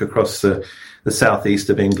 we work across the southeast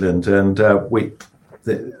of England, and we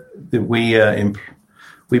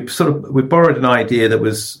borrowed an idea that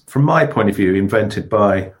was, from my point of view, invented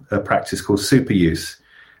by a practice called superuse.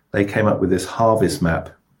 They came up with this harvest map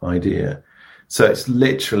idea. So it's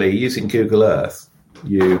literally using Google Earth,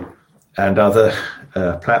 and other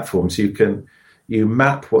platforms, you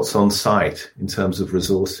map what's on site in terms of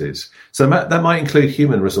resources. So that might include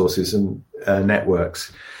human resources and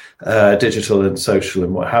networks, digital and social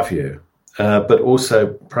and what have you. But also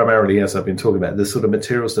primarily, as I've been talking about, the sort of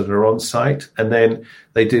materials that are on site. And then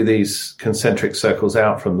they do these concentric circles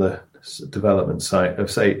out from the development site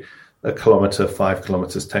of, say, 1 kilometre, 5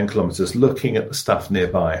 kilometres, 10 kilometres, looking at the stuff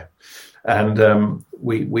nearby. And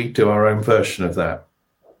we do our own version of that.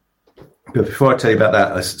 But before I tell you about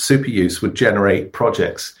that, superuse would generate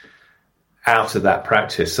projects out of that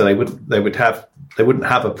practice. So they wouldn't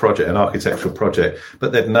have a project, an architectural project,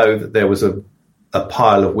 but they'd know that there was a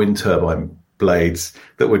pile of wind turbine blades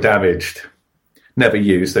that were damaged, never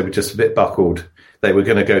used. They were just a bit buckled. They were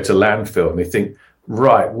going to go to landfill, and they think,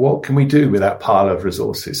 right, what can we do with that pile of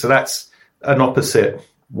resources? So that's an opposite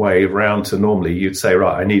way around to normally you'd say,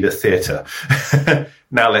 right, I need a theatre.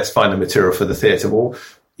 Now let's find the material for the theatre. Well,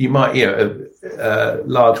 you might,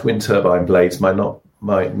 large wind turbine blades might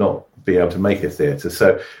not be able to make a theatre.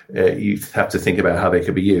 So you have to think about how they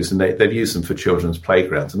could be used. And they've used them for children's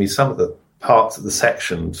playgrounds. I mean, some of the parts of the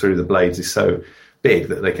section through the blades is so big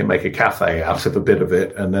that they can make a cafe out of a bit of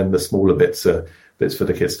it. And then the smaller bits are bits for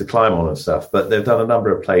the kids to climb on and stuff. But they've done a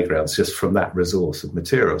number of playgrounds just from that resource of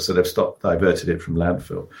material. So they've diverted it from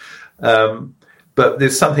landfill. But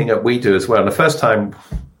there's something that we do as well. And the first time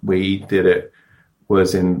we did it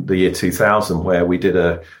was in the year 2000, where we did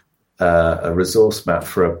a resource map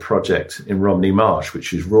for a project in Romney Marsh,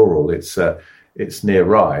 which is rural. It's near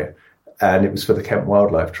Rye, and it was for the Kent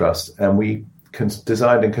Wildlife Trust. And we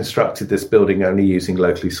designed and constructed this building only using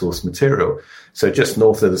locally sourced material. So just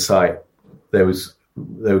north of the site, they were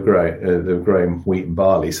growing wheat and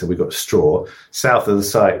barley, so we got straw. South of the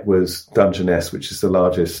site was Dungeness, which is the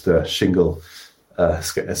largest shingle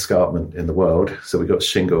escarpment in the world. So we got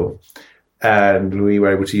shingle, and we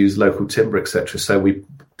were able to use local timber, etc. So we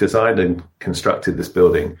designed and constructed this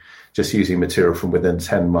building just using material from within a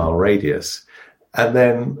 10-mile radius. And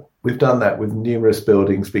then we've done that with numerous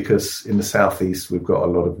buildings, because in the southeast we've got a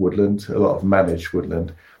lot of woodland, a lot of managed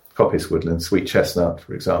woodland, coppice woodland, sweet chestnut,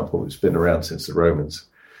 for example, which has been around since the Romans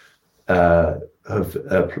have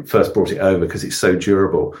first brought it over because it's so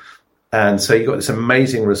durable. And so you've got this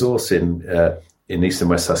amazing resource in East and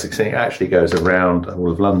West Sussex, and it actually goes around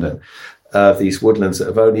all of London. These woodlands that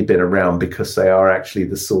have only been around because they are actually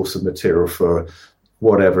the source of material for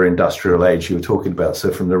whatever industrial age you were talking about.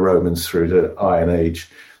 So from the Romans through to Iron Age,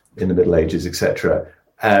 in the Middle Ages, etc.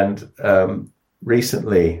 And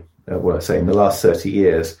recently, say in the last 30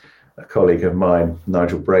 years, a colleague of mine,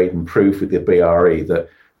 Nigel Braden, proved with the BRE that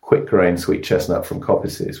quick grain sweet chestnut from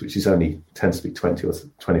coppices, which tends to be 20 or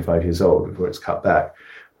 25 years old before it's cut back,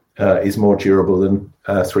 is more durable than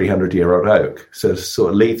 300-year-old oak. So to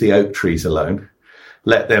sort of leave the oak trees alone,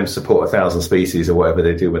 let them support 1,000 species or whatever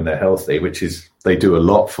they do when they're healthy, which is, they do a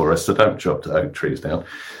lot for us, so don't chop the oak trees down.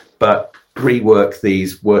 But rework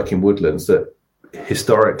these working woodlands that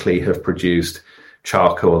historically have produced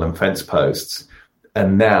charcoal and fence posts.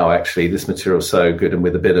 And now actually this material is so good, and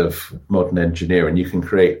with a bit of modern engineering, you can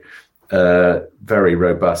create very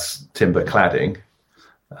robust timber cladding.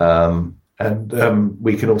 And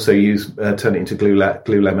we can also turn it into glue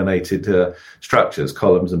laminated structures,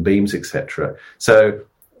 columns and beams, etc. So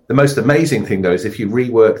the most amazing thing, though, is if you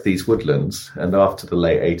rework these woodlands, and after the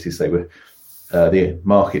late 80s, they were the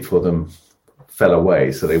market for them fell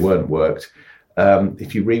away, so they weren't worked.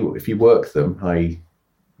 If you work them, i.e.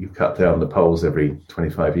 you cut down the poles every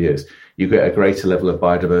 25 years, you get a greater level of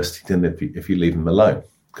biodiversity than if you leave them alone,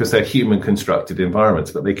 because they're human constructed environments,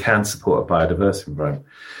 but they can support a biodiverse environment.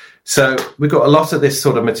 So we've got a lot of this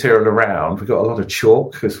sort of material around. We've got a lot of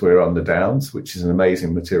chalk because we're on the downs, which is an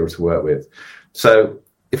amazing material to work with. So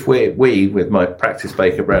if we with my practice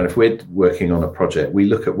Baker Brown, if we're working on a project, we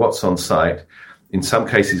look at what's on site. In some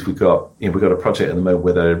cases, we've got a project at the moment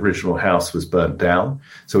where the original house was burnt down.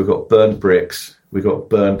 So we've got burnt bricks, we've got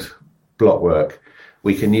burnt blockwork.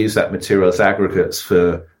 We can use that material as aggregates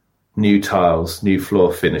for new tiles, new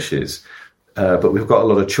floor finishes. But we've got a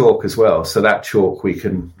lot of chalk as well. So that chalk, we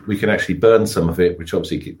can actually burn some of it, which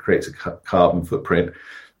obviously creates a carbon footprint.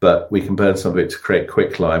 But we can burn some of it to create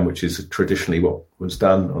quicklime, which is traditionally what was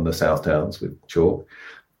done on the South Downs with chalk.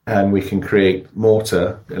 And we can create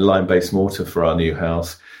mortar, a lime-based mortar for our new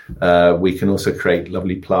house. We can also create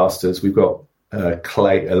lovely plasters. We've got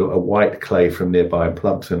clay, a white clay from nearby in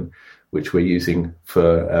Plumpton, which we're using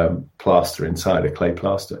for plaster inside, a clay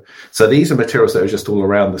plaster. So these are materials that are just all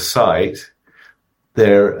around the site.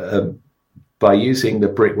 They're by using the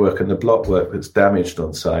brickwork and the blockwork that's damaged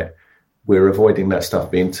on site, we're avoiding that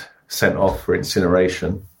stuff being sent off for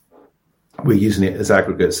incineration. We're using it as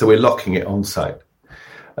aggregates, so we're locking it on site.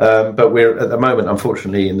 But we're at the moment,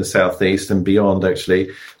 unfortunately, in the southeast and beyond.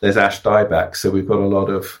 Actually, there's ash dieback, so we've got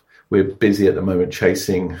we're busy at the moment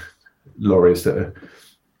chasing lorries that are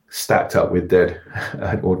stacked up with dead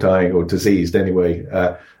or dying or diseased anyway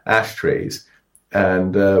ash trees.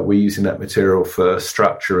 And we're using that material for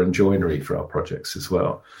structure and joinery for our projects as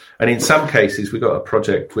well. And in some cases, we've got a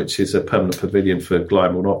project which is a permanent pavilion for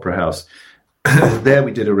Glyndebourne Opera House. There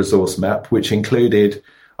we did a resource map, which included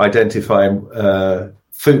identifying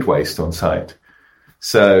food waste on site.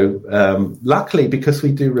 So luckily, because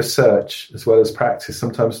we do research as well as practice,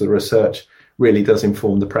 sometimes the research really does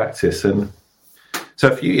inform the practice. And so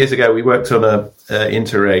a few years ago, we worked on a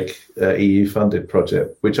Interreg EU-funded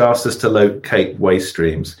project, which asked us to locate waste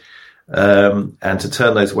streams and to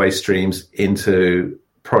turn those waste streams into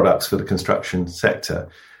products for the construction sector.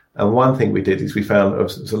 And one thing we did is we found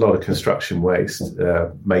there's a lot of construction waste,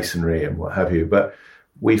 masonry and what have you, but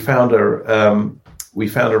we found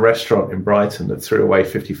a restaurant in Brighton that threw away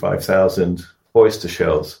 55,000 oyster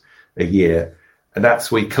shells a year. And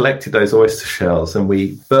we collected those oyster shells and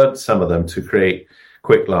we burnt some of them to create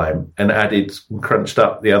quicklime and crunched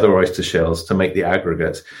up the other oyster shells to make the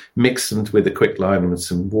aggregates, mixed them with the quicklime and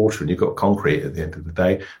some water, and you've got concrete at the end of the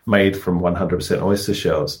day made from 100% oyster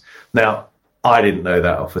shells. Now, I didn't know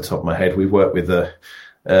that off the top of my head. We worked with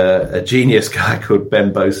a genius guy called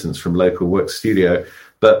Ben Bosons from Local Work Studio,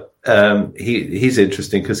 but he's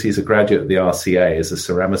interesting because he's a graduate of the RCA as a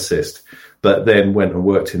ceramicist, but then went and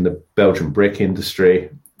worked in the Belgian brick industry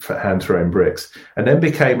for hand-thrown bricks, and then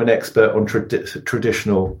became an expert on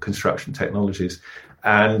traditional construction technologies.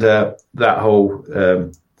 And that whole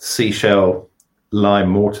seashell lime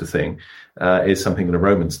mortar thing is something the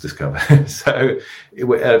Romans discovered. So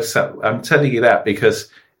I'm telling you that because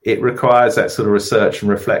it requires that sort of research and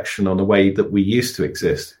reflection on the way that we used to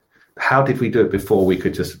exist. How did we do it before we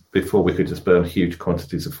could just burn huge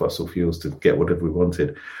quantities of fossil fuels to get whatever we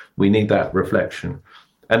wanted? We need that reflection.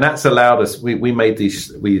 And that's allowed us, we made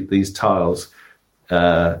these tiles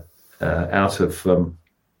out of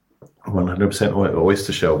 100%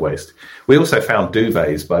 oyster shell waste. We also found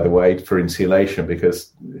duvets, by the way, for insulation,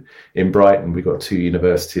 because in Brighton we've got 2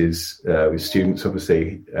 universities with students,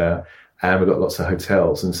 obviously, and we've got lots of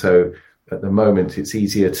hotels. And so at the moment it's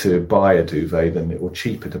easier to buy a duvet or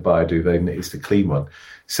cheaper to buy a duvet than it is to clean one.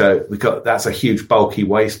 So that's a huge bulky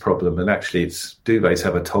waste problem, and actually duvets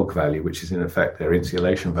have a TOG value, which is in effect their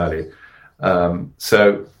insulation value.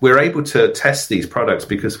 So we're able to test these products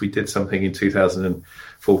because we did something in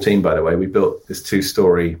 2014, by the way. We built this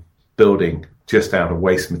 2-story building just out of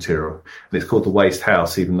waste material, and it's called the Waste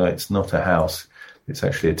House, even though it's not a house. It's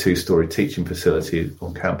actually a 2-story teaching facility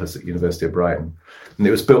on campus at University of Brighton. And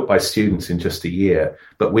it was built by students in just a year.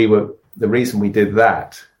 But the reason we did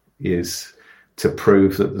that is to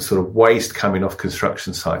prove that the sort of waste coming off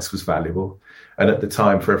construction sites was valuable. And at the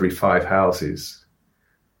time, for every 5 houses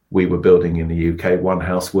we were building in the UK, 1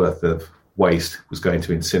 house worth of waste was going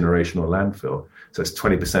to incineration or landfill. So it's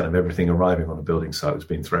 20% of everything arriving on a building site was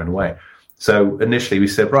being thrown away. So initially we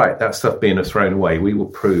said, right, that stuff being thrown away, we will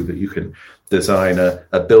prove that you can design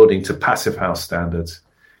a building to passive house standards,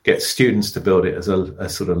 get students to build it as a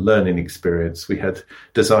sort of learning experience. We had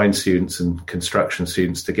design students and construction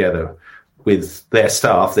students together with their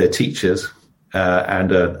staff, their teachers,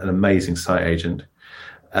 and an amazing site agent.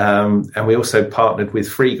 And we also partnered with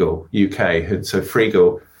Freegal UK. So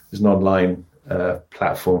Freegal is an online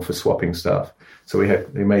platform for swapping stuff. So we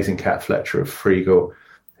had the amazing Kat Fletcher of Freegal,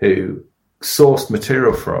 who sourced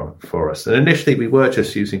material for us. And initially we were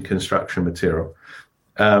just using construction material.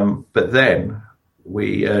 But then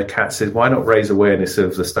Kat said, why not raise awareness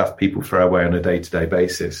of the stuff people throw away on a day-to-day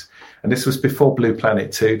basis? And this was before Blue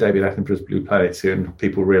Planet 2, David Attenborough's Blue Planet 2, and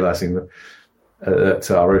people realizing that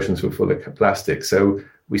our oceans were full of plastic. So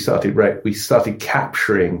we started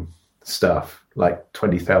capturing stuff like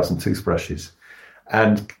 20,000 toothbrushes.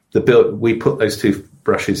 And we put those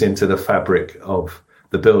toothbrushes into the fabric of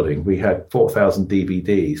the building. We had 4,000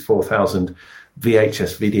 DVDs, 4,000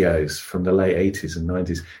 VHS videos from the late 80s and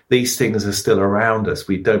 90s. These things are still around us.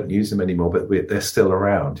 We don't use them anymore, but they're still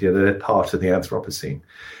around. They're part of the Anthropocene.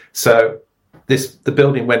 So the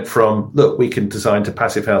building went from, look, we can design to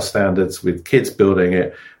passive house standards with kids building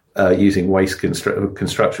it using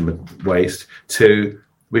construction waste, to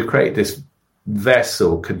we've created this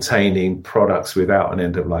vessel containing products without an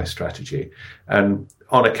end-of-life strategy. And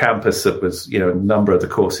on a campus that was, a number of the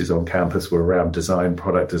courses on campus were around design,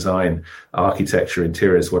 product design, architecture,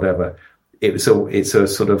 interiors, whatever. It's a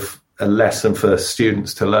sort of a lesson for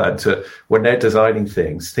students to learn to, when they're designing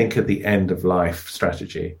things, think of the end of life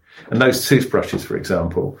strategy. And those toothbrushes, for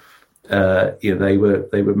example, they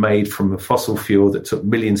were made from a fossil fuel that took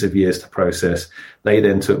millions of years to process. They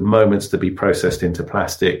then took moments to be processed into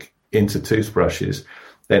plastic, into toothbrushes.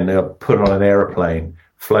 Then they're put on an aeroplane,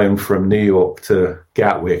 flown from New York to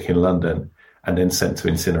Gatwick in London, and then sent to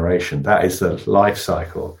incineration. That is the life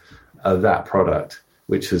cycle of that product,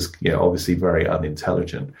 which is obviously very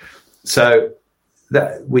unintelligent. So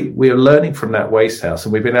that we are learning from that waste house,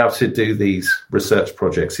 and we've been able to do these research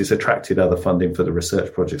projects. It's attracted other funding for the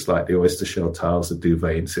research projects like the oyster shell tiles, the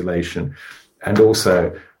duvet insulation, and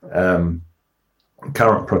also a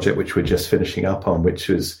current project which we're just finishing up on, which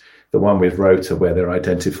was the one with Rota, where they're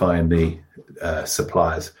identifying the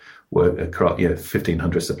suppliers,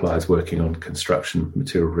 1,500 suppliers working on construction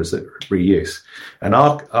material reuse. And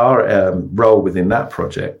our role within that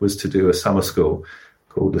project was to do a summer school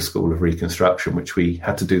called the School of Reconstruction, which we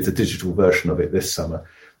had to do the digital version of it this summer.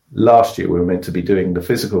 Last year, we were meant to be doing the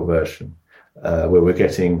physical version, where we're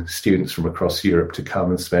getting students from across Europe to come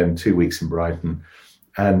and spend 2 weeks in Brighton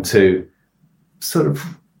and to sort of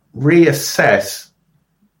reassess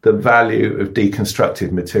the value of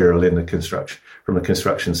deconstructed material in the construction, from the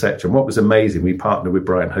construction sector. And what was amazing, we partnered with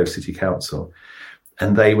Brighton Hove City Council,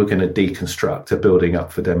 and they were going to deconstruct a building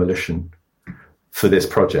up for demolition for this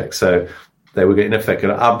project. So they were in effect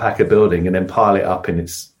going to unpack a building and then pile it up in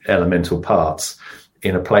its elemental parts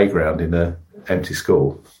in a playground in an empty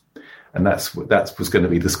school. And that was going to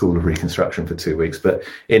be the School of Reconstruction for 2 weeks. But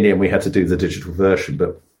in the end, we had to do the digital version.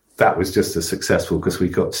 But that was just as successful because we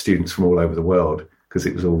got students from all over the world, because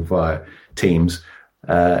it was all via Teams,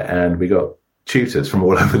 and we got tutors from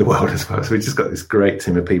all over the world as well. So we just got this great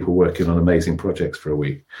team of people working on amazing projects for a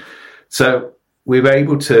week. So we were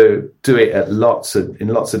able to do it in lots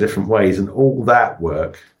of different ways, and all that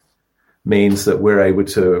work means that we're able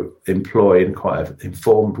to employ in quite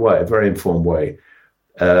a very informed way,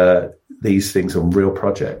 these things on real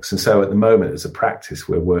projects. And so at the moment, as a practice,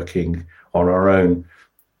 we're working on our own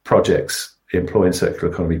projects, employing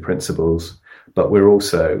circular economy principles, but we're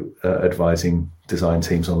also advising design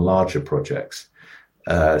teams on larger projects.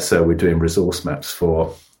 So we're doing resource maps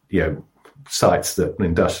for, sites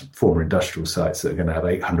former industrial sites that are going to have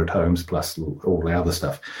 800 homes plus all the other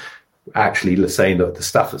stuff. Actually, saying that the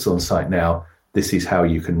stuff that's on site now, this is how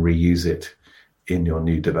you can reuse it in your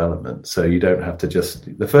new development. So you don't have to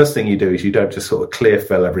the first thing you do is you don't just sort of clear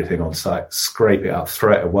fill everything on site, scrape it up,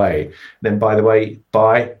 throw it away. Then, by the way,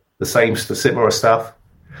 buy the same similar stuff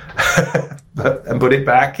and put it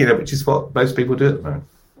back, which is what most people do at the moment.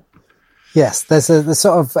 Yes, there's a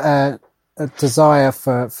sort of a desire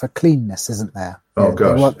for cleanness, isn't there? Oh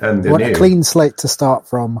gosh, they want a clean slate to start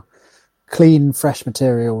from, clean, fresh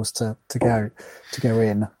materials to go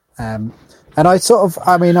in. And I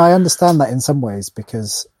I understand that in some ways,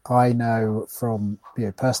 because I know from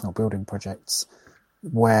personal building projects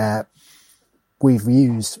where we've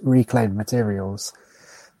used reclaimed materials,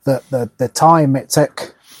 that the time it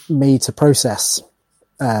took me to process,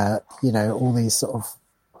 all these sort of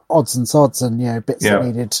odds and sods and bits that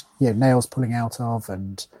needed nails pulling out of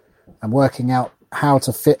and working out how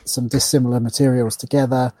to fit some dissimilar materials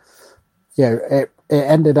together. It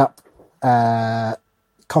ended up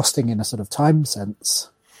costing, in a sort of time sense,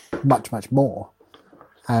 much, much more.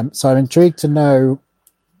 So I'm intrigued to know,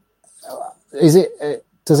 does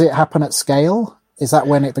it happen at scale? Is that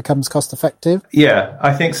when it becomes cost effective? Yeah,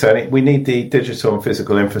 I think so. We need the digital and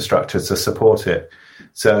physical infrastructure to support it.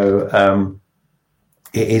 So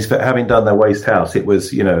it is, having done their waste house, it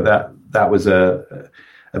was, that was a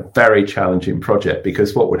very challenging project,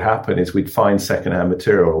 because what would happen is we'd find secondhand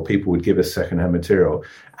material, or people would give us secondhand material,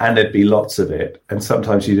 and there'd be lots of it, and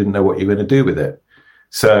sometimes you didn't know what you were going to do with it.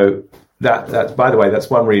 So that by the way, that's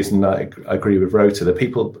one reason I agree with Rota. The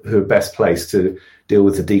people who are best placed to deal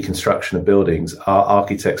with the deconstruction of buildings are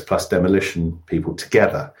architects plus demolition people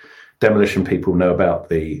together. Demolition people know about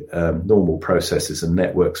the normal processes and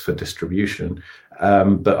networks for distribution,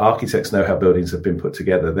 but architects know how buildings have been put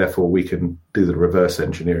together. Therefore, we can do the reverse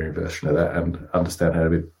engineering version of that and understand how to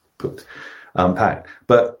be unpacked.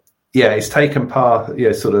 But yeah, it's taken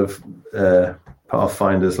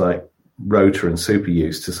pathfinders like Rota and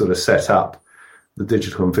Superuse to sort of set up the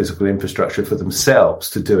digital and physical infrastructure for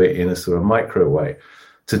themselves to do it in a sort of micro way.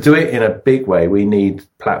 To do it in a big way, we need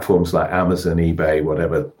platforms like Amazon, eBay,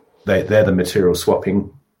 whatever. They're the material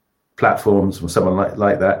swapping platforms, or someone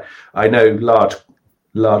like that. I know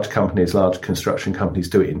large companies, large construction companies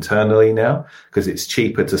do it internally now, because it's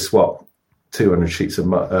cheaper to swap 200 sheets of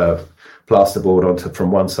plasterboard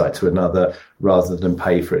from one site to another, rather than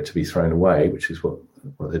pay for it to be thrown away, which is what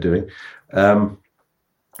they're doing.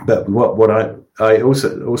 But what I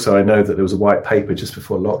also I know that there was a white paper just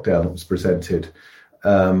before lockdown that was presented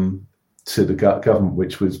to the government,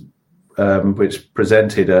 which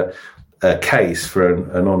presented a case for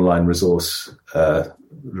an online resource, a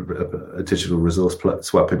digital resource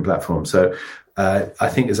swapping platform. So I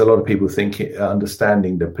think there's a lot of people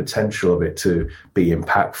understanding the potential of it to be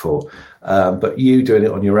impactful. But you doing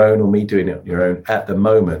it on your own, or me doing it on your own, at the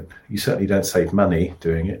moment, you certainly don't save money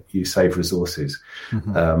doing it. You save resources,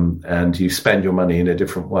 and you spend your money in a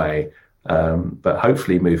different way. But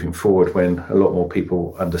hopefully moving forward, when a lot more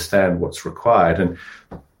people understand what's required, and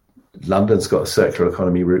London's got a circular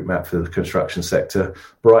economy route map for the construction sector.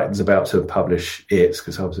 Brighton's about to publish its,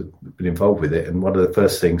 because I've been involved with it. And one of the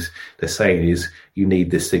first things they're saying is you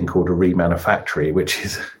need this thing called a remanufactory, which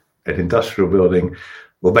is an industrial building,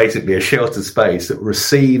 or basically a sheltered space that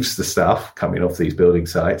receives the stuff coming off these building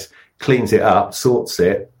sites, cleans it up, sorts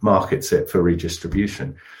it, markets it for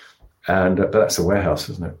redistribution. And but that's a warehouse,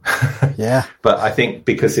 isn't it? Yeah. But I think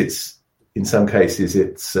because it's, in some cases,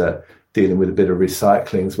 it's dealing with a bit of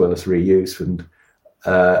recycling as well as reuse, and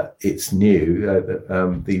it's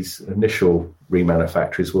new. These initial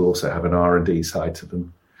remanufactories will also have an R&D side to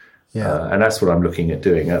them. Yeah. And that's what I'm looking at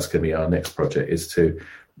doing. That's going to be our next project, is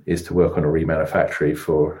to work on a remanufactory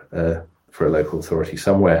for a local authority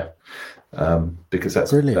somewhere, because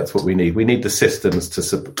that's what we need. We need the systems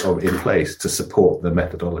in place to support the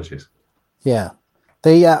methodologies. Yeah,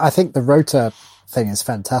 I think the Rota thing is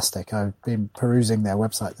fantastic. I've been perusing their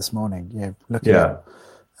website this morning, looking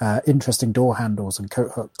at interesting door handles and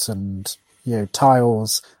coat hooks and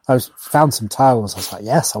tiles. I found some tiles. I was like,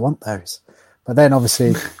 yes, I want those. But then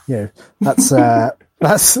obviously,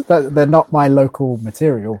 that's they're not my local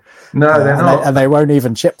material. No, they're not, and they won't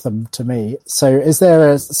even ship them to me. So, is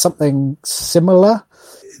there something similar?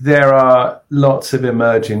 There are lots of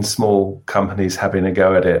emerging small companies having a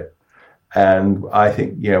go at it, and I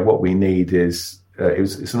think what we need is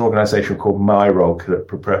it's an organisation called MyRog that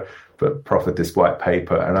proffered this white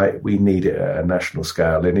paper, and we need it at a national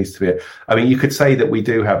scale. There needs to be you could say that we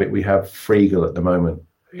do have it. We have Freegal at the moment,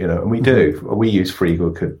 and we do. We use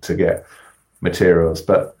Freegal to get materials,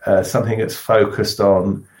 but something that's focused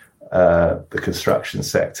on the construction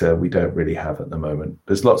sector, we don't really have at the moment.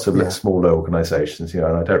 There's lots of smaller organisations, and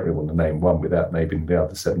I don't really want to name one without naming the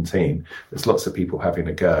other 17. There's lots of people having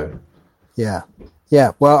a go. Yeah.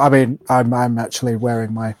 Yeah, well, I'm actually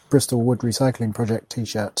wearing my Bristol Wood Recycling Project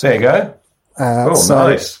T-shirt. There you go.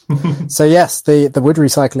 Nice. So yes, the wood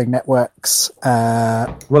recycling networks.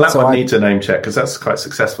 Well, that one needs a name check, because that's quite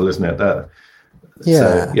successful, isn't it? And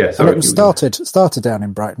it was started down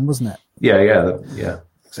in Brighton, wasn't it? Yeah,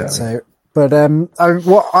 exactly. So, but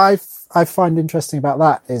what I find interesting about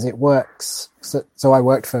that is it works. So I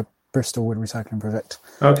worked for Bristol Wood Recycling Project.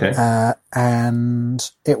 Okay. And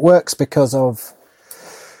it works because of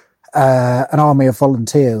an army of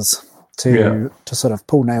volunteers to sort of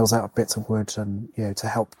pull nails out of bits of wood and to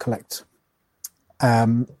help collect.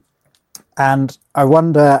 And I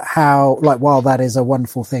wonder how, while that is a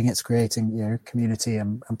wonderful thing, it's creating community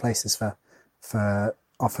and places for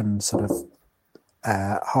often sort of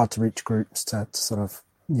hard to reach groups to sort of,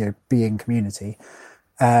 be in community.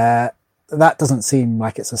 That doesn't seem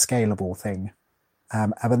like it's a scalable thing.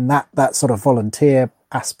 And that sort of volunteer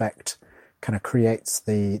aspect kind of creates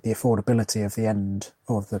the affordability of the end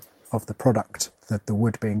of the product, the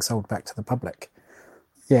wood being sold back to the public.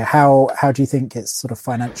 Yeah, how do you think it's sort of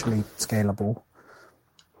financially scalable?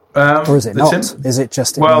 Or is it not? Is it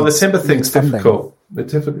just... the timber thing's difficult.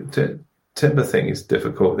 The timber thing is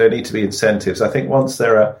difficult. There need to be incentives. I think once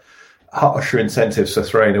there are harsher incentives for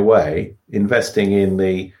throwing away, investing in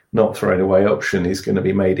the not throwing away option is going to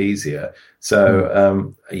be made easier.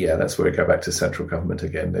 So, that's where we go back to central government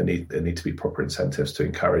again. There need to be proper incentives to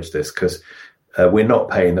encourage this, because we're not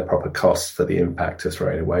paying the proper costs for the impact of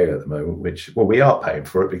throwing away at the moment, we are paying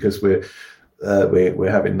for it because we're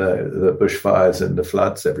having the bushfires and the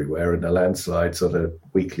floods everywhere and the landslides on a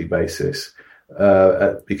weekly basis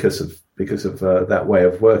because of that way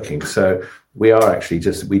of working. So we are actually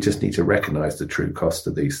we just need to recognise the true cost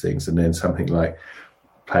of these things, and then something like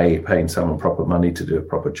paying someone proper money to do a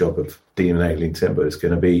proper job of denailing timber is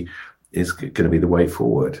going to be the way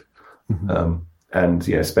forward. Mm-hmm. And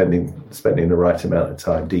spending the right amount of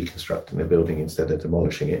time deconstructing the building instead of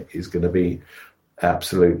demolishing it is going to be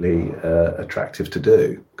absolutely attractive to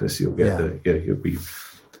do, because you'll get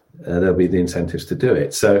there'll be the incentives to do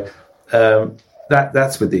it. So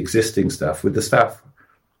that's with the existing stuff. With the stuff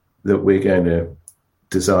that we're going to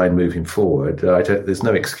design moving forward, there's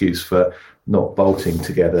no excuse for not bolting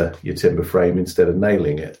together your timber frame instead of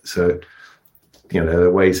nailing it. So there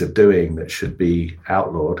are ways of doing that should be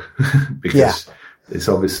outlawed because it's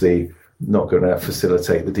obviously not going to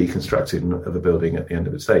facilitate the deconstructing of a building at the end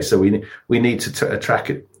of its day. So we need to attack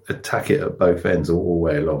it at both ends, all the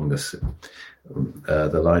way along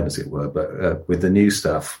the line, as it were. But with the new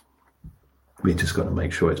stuff, we just got to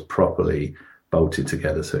make sure it's properly bolted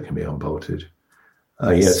together so it can be unbolted.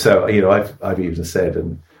 So I've even said,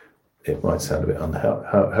 and it might sound a bit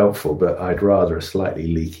unhelpful, but I'd rather a slightly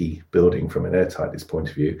leaky building from an airtightness point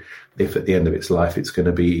of view if at the end of its life it's going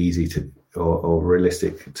to be easy to or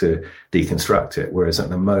realistic to deconstruct it. Whereas at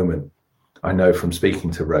the moment, I know from speaking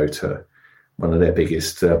to Rota, one of their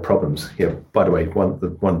biggest problems. By the way, one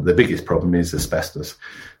of the biggest problem is asbestos.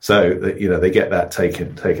 So they get that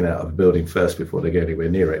taken out of the building first before they go anywhere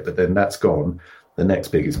near it. But then that's gone. The next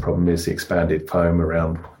biggest problem is the expanded foam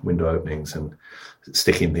around window openings and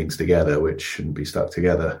sticking things together, which shouldn't be stuck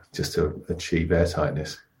together, just to achieve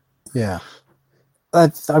airtightness. Yeah.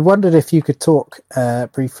 I wondered if you could talk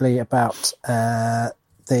briefly about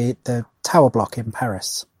the tower block in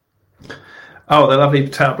Paris. Oh, the lovely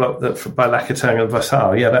tower block by Lacatang and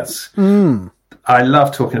Vassal. Yeah, that's... I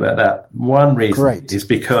love talking about that. One reason is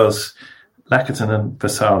because Lacatang and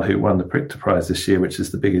Vassal, who won the Prichter Prize this year, which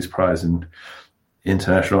is the biggest prize in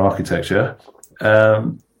international architecture, their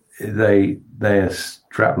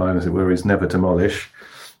strapline, as it were, is never demolish,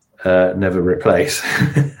 never replace.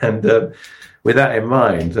 And with that in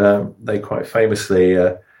mind, they quite famously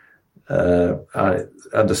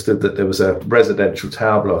understood that there was a residential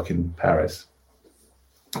tower block in Paris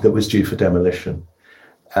that was due for demolition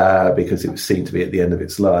because it was seen to be at the end of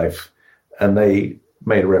its life. And they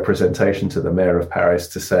made a representation to the mayor of Paris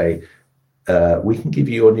to say, we can give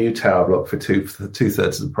you your new tower block for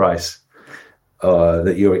two-thirds of the price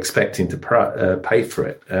that you're expecting to pay for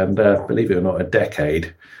it. And believe it or not, a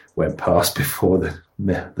decade went past before the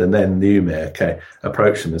then new mayor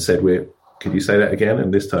approached them and said, could you say that again?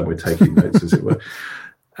 And this time we're taking notes, as it were.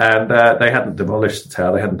 And they hadn't demolished the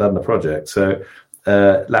tower, they hadn't done the project. So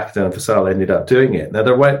Lacatang and Vassal ended up doing it. Now,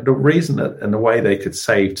 the reason and the way they could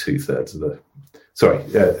save a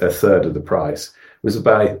third of the price was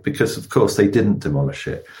because, of course, they didn't demolish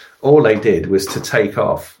it. All they did was to take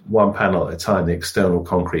off one panel at a time, the external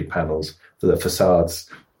concrete panels for the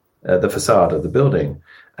facade of the building.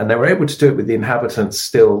 And they were able to do it with the inhabitants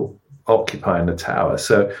still occupying the tower.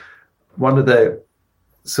 So one of the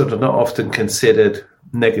sort of not often considered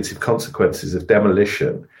negative consequences of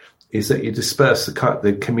demolition is that you disperse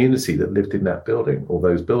the community that lived in that building or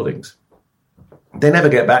those buildings. They never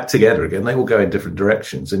get back together again. They all go in different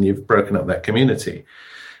directions, and you've broken up that community.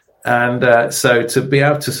 And so to be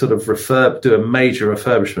able to sort of do a major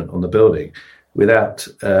refurbishment on the building without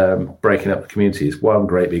breaking up the community is one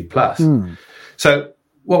great big plus. So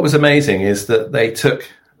what was amazing is that they took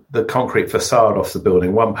the concrete facade off the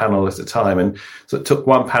building, one panel at a time, and so it took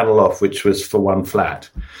one panel off, which was for one flat.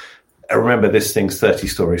 I remember this thing's 30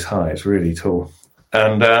 stories high. It's really tall.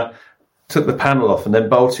 And took the panel off and then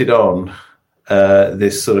bolted on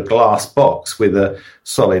this sort of glass box with a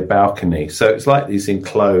solid balcony. So it's like this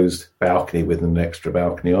enclosed balcony with an extra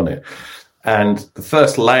balcony on it. And the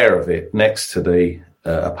first layer of it next to the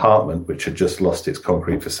apartment, which had just lost its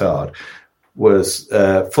concrete facade, was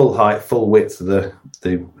full height, full width of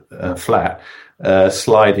the flat,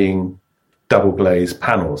 sliding double glazed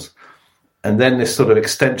panels. And then this sort of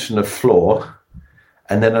extension of floor,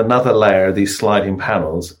 and then another layer of these sliding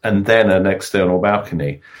panels, and then an external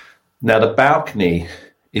balcony. Now, the balcony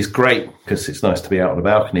is great because it's nice to be out on a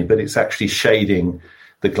balcony, but it's actually shading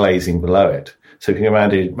the glazing below it. So if you can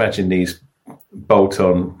imagine these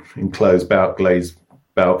bolt-on enclosed glazed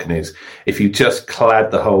balconies, if you just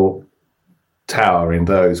clad the whole tower in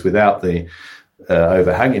those without the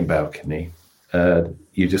overhanging balcony,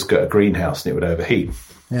 you just got a greenhouse and it would overheat.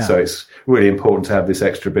 Yeah. So it's really important to have this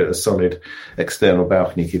extra bit of solid external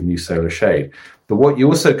balcony giving you solar shade. But what you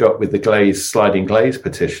also got with the sliding glaze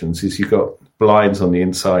partitions is you've got blinds on the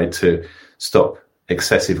inside to stop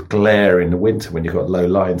excessive glare in the winter when you've got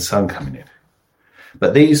low-lying sun coming in.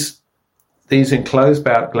 But these enclosed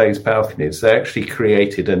glazed balconies, they actually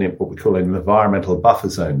created what we call an environmental buffer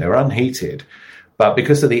zone. They're unheated, but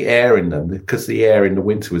because of the air in them, because the air in the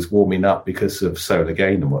winter was warming up because of solar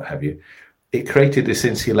gain and what have you, it created this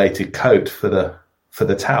insulated coat for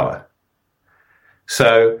the tower.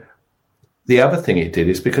 So the other thing it did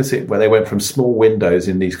is because where they went from small windows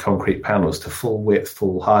in these concrete panels to full width,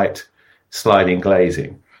 full height sliding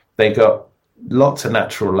glazing, they got lots of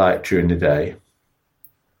natural light during the day,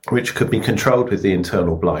 which could be controlled with the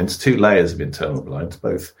internal blinds, 2 layers of internal blinds,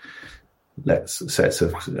 both sets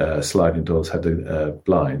of sliding doors had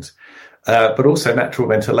blinds, but also natural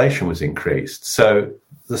ventilation was increased. So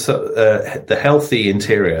the healthy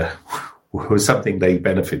interior was something they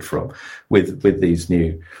benefit from with these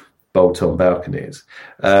new bolt-on balconies.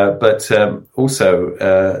 But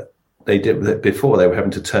also they did before they were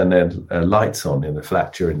having to turn their lights on in the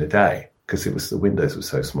flat during the day because the windows were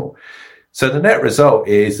so small. So the net result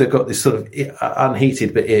is they've got this sort of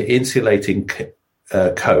unheated but insulating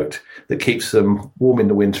coat that keeps them warm in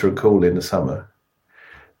the winter and cool in the summer.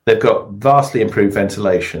 They've got vastly improved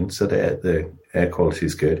ventilation, so the air quality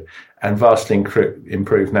is good, and vastly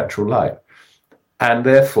improved natural light. And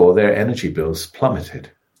therefore, their energy bills plummeted.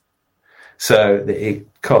 So it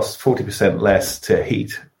costs 40% less to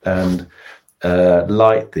heat and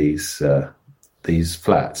light these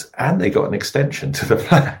flats, and they got an extension to the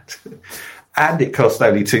flat. And it cost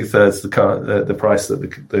only 2/3 the price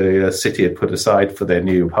that the city had put aside for their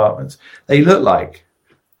new apartments. They look like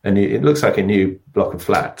it looks like a new block of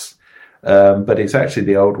flats, but it's actually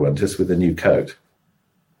the old one, just with a new coat.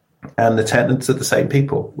 And the tenants are the same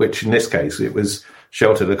people, which in this case it was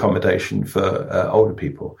sheltered accommodation for older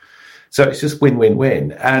people. So it's just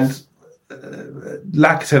win-win-win. And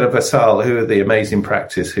L'Aquitaine and Vassal, who are the amazing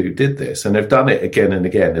practice who did this, and they've done it again and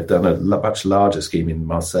again. They've done a much larger scheme in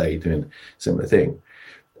Marseille doing a similar thing.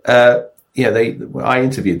 I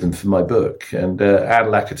interviewed them for my book, and Anne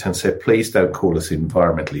L'Aquitaine said, please don't call us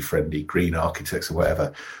environmentally friendly green architects or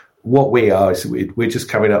whatever. What we are is we're just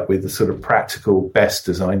coming up with the sort of practical best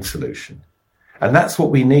design solution. And that's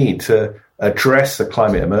what we need to address the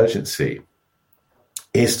climate emergency,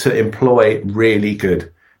 is to employ really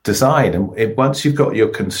good design. And once you've got your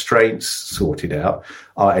constraints sorted out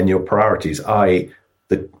and your priorities, i.e.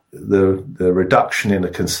 the reduction in the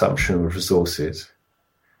consumption of resources,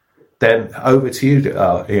 then over to you,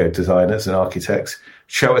 designers and architects,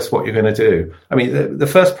 show us what you're going to do. I mean, the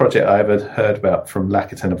first project I ever heard about from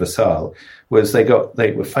L'Aquitaine and Vassal was they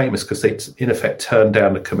were famous because they, in effect, turned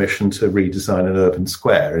down a commission to redesign an urban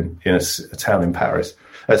square in a town in Paris.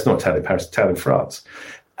 It's not a town in Paris, a town in France.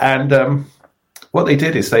 And what they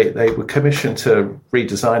did is they were commissioned to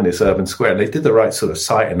redesign this urban square, and they did the right sort of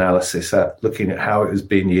site analysis at looking at how it was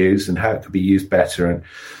being used and how it could be used better and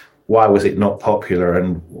why was it not popular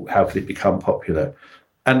and how could it become popular.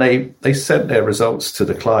 And they sent their results to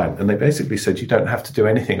the client, and they basically said, you don't have to do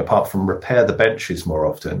anything apart from repair the benches more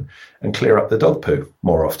often and clear up the dog poo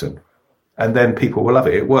more often. And then people will love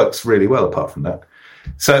it. It works really well apart from that.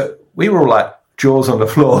 So we were all like jaws on the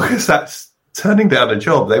floor, because that's turning down a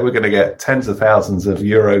job. They were going to get tens of thousands of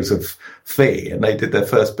euros of fee, and they did their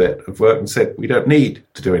first bit of work and said, we don't need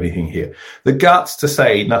to do anything here. The guts to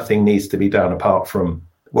say nothing needs to be done apart from,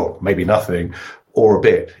 well, maybe nothing or a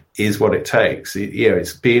bit is what it takes.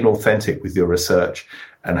 It's being authentic with your research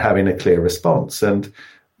and having a clear response. And,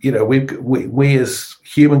 we as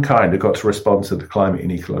humankind have got to respond to the climate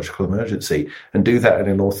and ecological emergency and do that in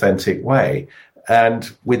an authentic way. And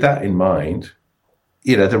with that in mind,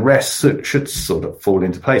 the rest should sort of fall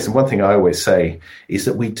into place. And one thing I always say is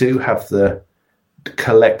that we do have the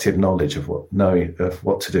collective knowledge of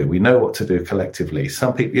what to do. We know what to do collectively.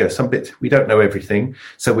 Some people, some bits, we don't know everything.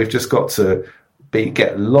 So we've just got to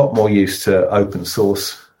get a lot more used to open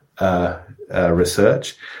source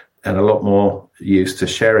research, and a lot more used to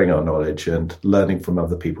sharing our knowledge and learning from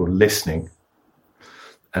other people, listening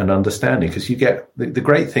and understanding. Because you get the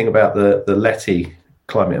great thing about the LETI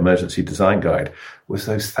Climate Emergency Design Guide was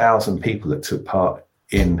those 1,000 people that took part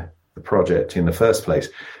in the project in the first place.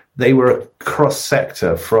 They were a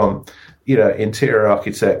cross-sector from, interior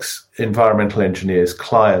architects, environmental engineers,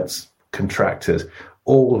 clients, contractors,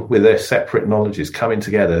 all with their separate knowledges coming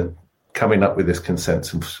together, coming up with this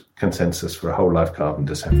consensus for a whole life carbon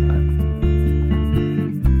descent plan.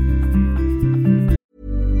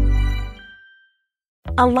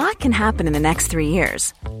 A lot can happen in the next 3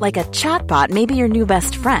 years. Like a chatbot may be your new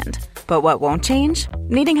best friend. But what won't change?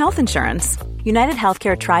 Needing health insurance. United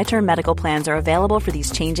Healthcare Tri-Term Medical Plans are available for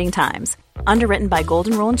these changing times. Underwritten by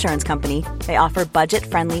Golden Rule Insurance Company, they offer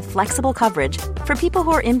budget-friendly, flexible coverage for people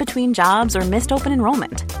who are in between jobs or missed open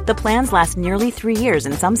enrollment. The plans last nearly 3 years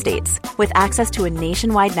in some states, with access to a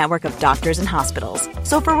nationwide network of doctors and hospitals.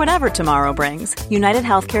 So for whatever tomorrow brings, United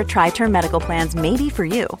Healthcare Tri-Term Medical Plans may be for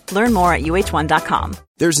you. Learn more at UH1.com.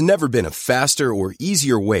 There's never been a faster or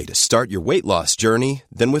easier way to start your weight loss journey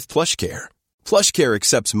than with PlushCare. PlushCare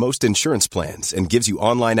accepts most insurance plans and gives you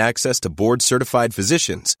online access to board-certified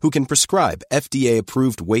physicians who can prescribe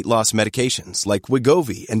FDA-approved weight loss medications like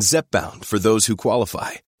Wegovy and Zepbound for those who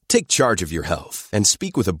qualify. Take charge of your health and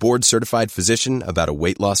speak with a board-certified physician about a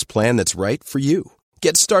weight loss plan that's right for you.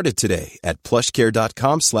 Get started today at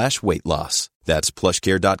plushcare.com/weight loss. That's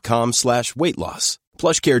plushcare.com/weight loss.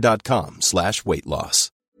 plushcare.com/weight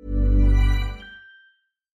loss.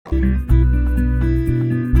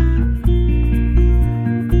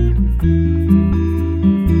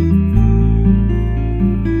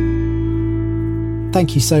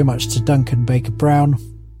 Thank you so much to Duncan Baker-Brown.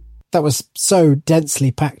 That was so densely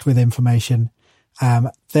packed with information.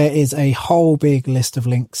 There is a whole big list of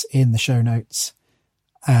links in the show notes.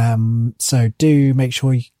 So do make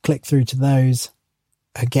sure you click through to those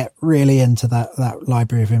and get really into that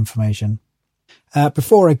library of information.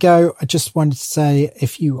 Before I go, I just wanted to say,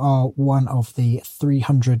 if you are one of the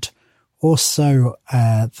 300 or so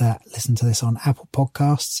that listen to this on Apple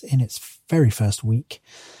Podcasts in its very first week,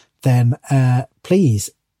 then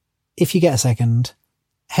please, if you get a second,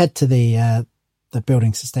 head to the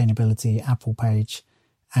Building Sustainability Apple page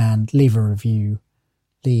and leave a review.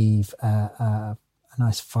 Leave a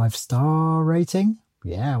nice 5-star rating.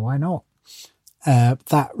 Yeah, why not?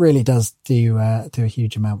 That really does do a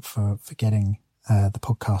huge amount for getting the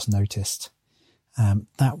podcast noticed.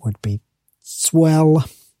 That would be swell.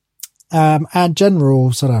 And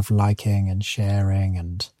general sort of liking and sharing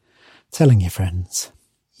and telling your friends.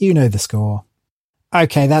 You know the score.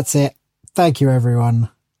 Okay, that's it. Thank you, everyone.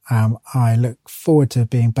 I look forward to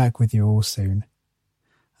being back with you all soon.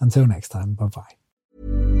 Until next time, bye-bye.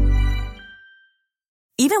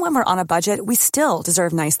 Even when we're on a budget, we still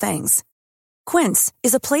deserve nice things. Quince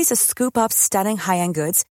is a place to scoop up stunning high-end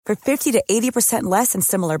goods for 50 to 80% less than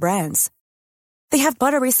similar brands. They have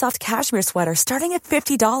buttery soft cashmere sweaters starting at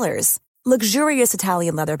 $50, luxurious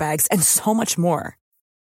Italian leather bags, and so much more.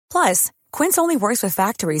 Plus, Quince only works with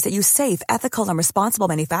factories that use safe, ethical, and responsible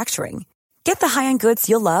manufacturing. Get the high-end goods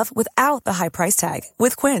you'll love without the high price tag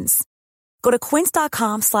with Quince. Go to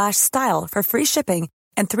quince.com/style for free shipping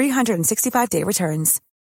and 365-day returns.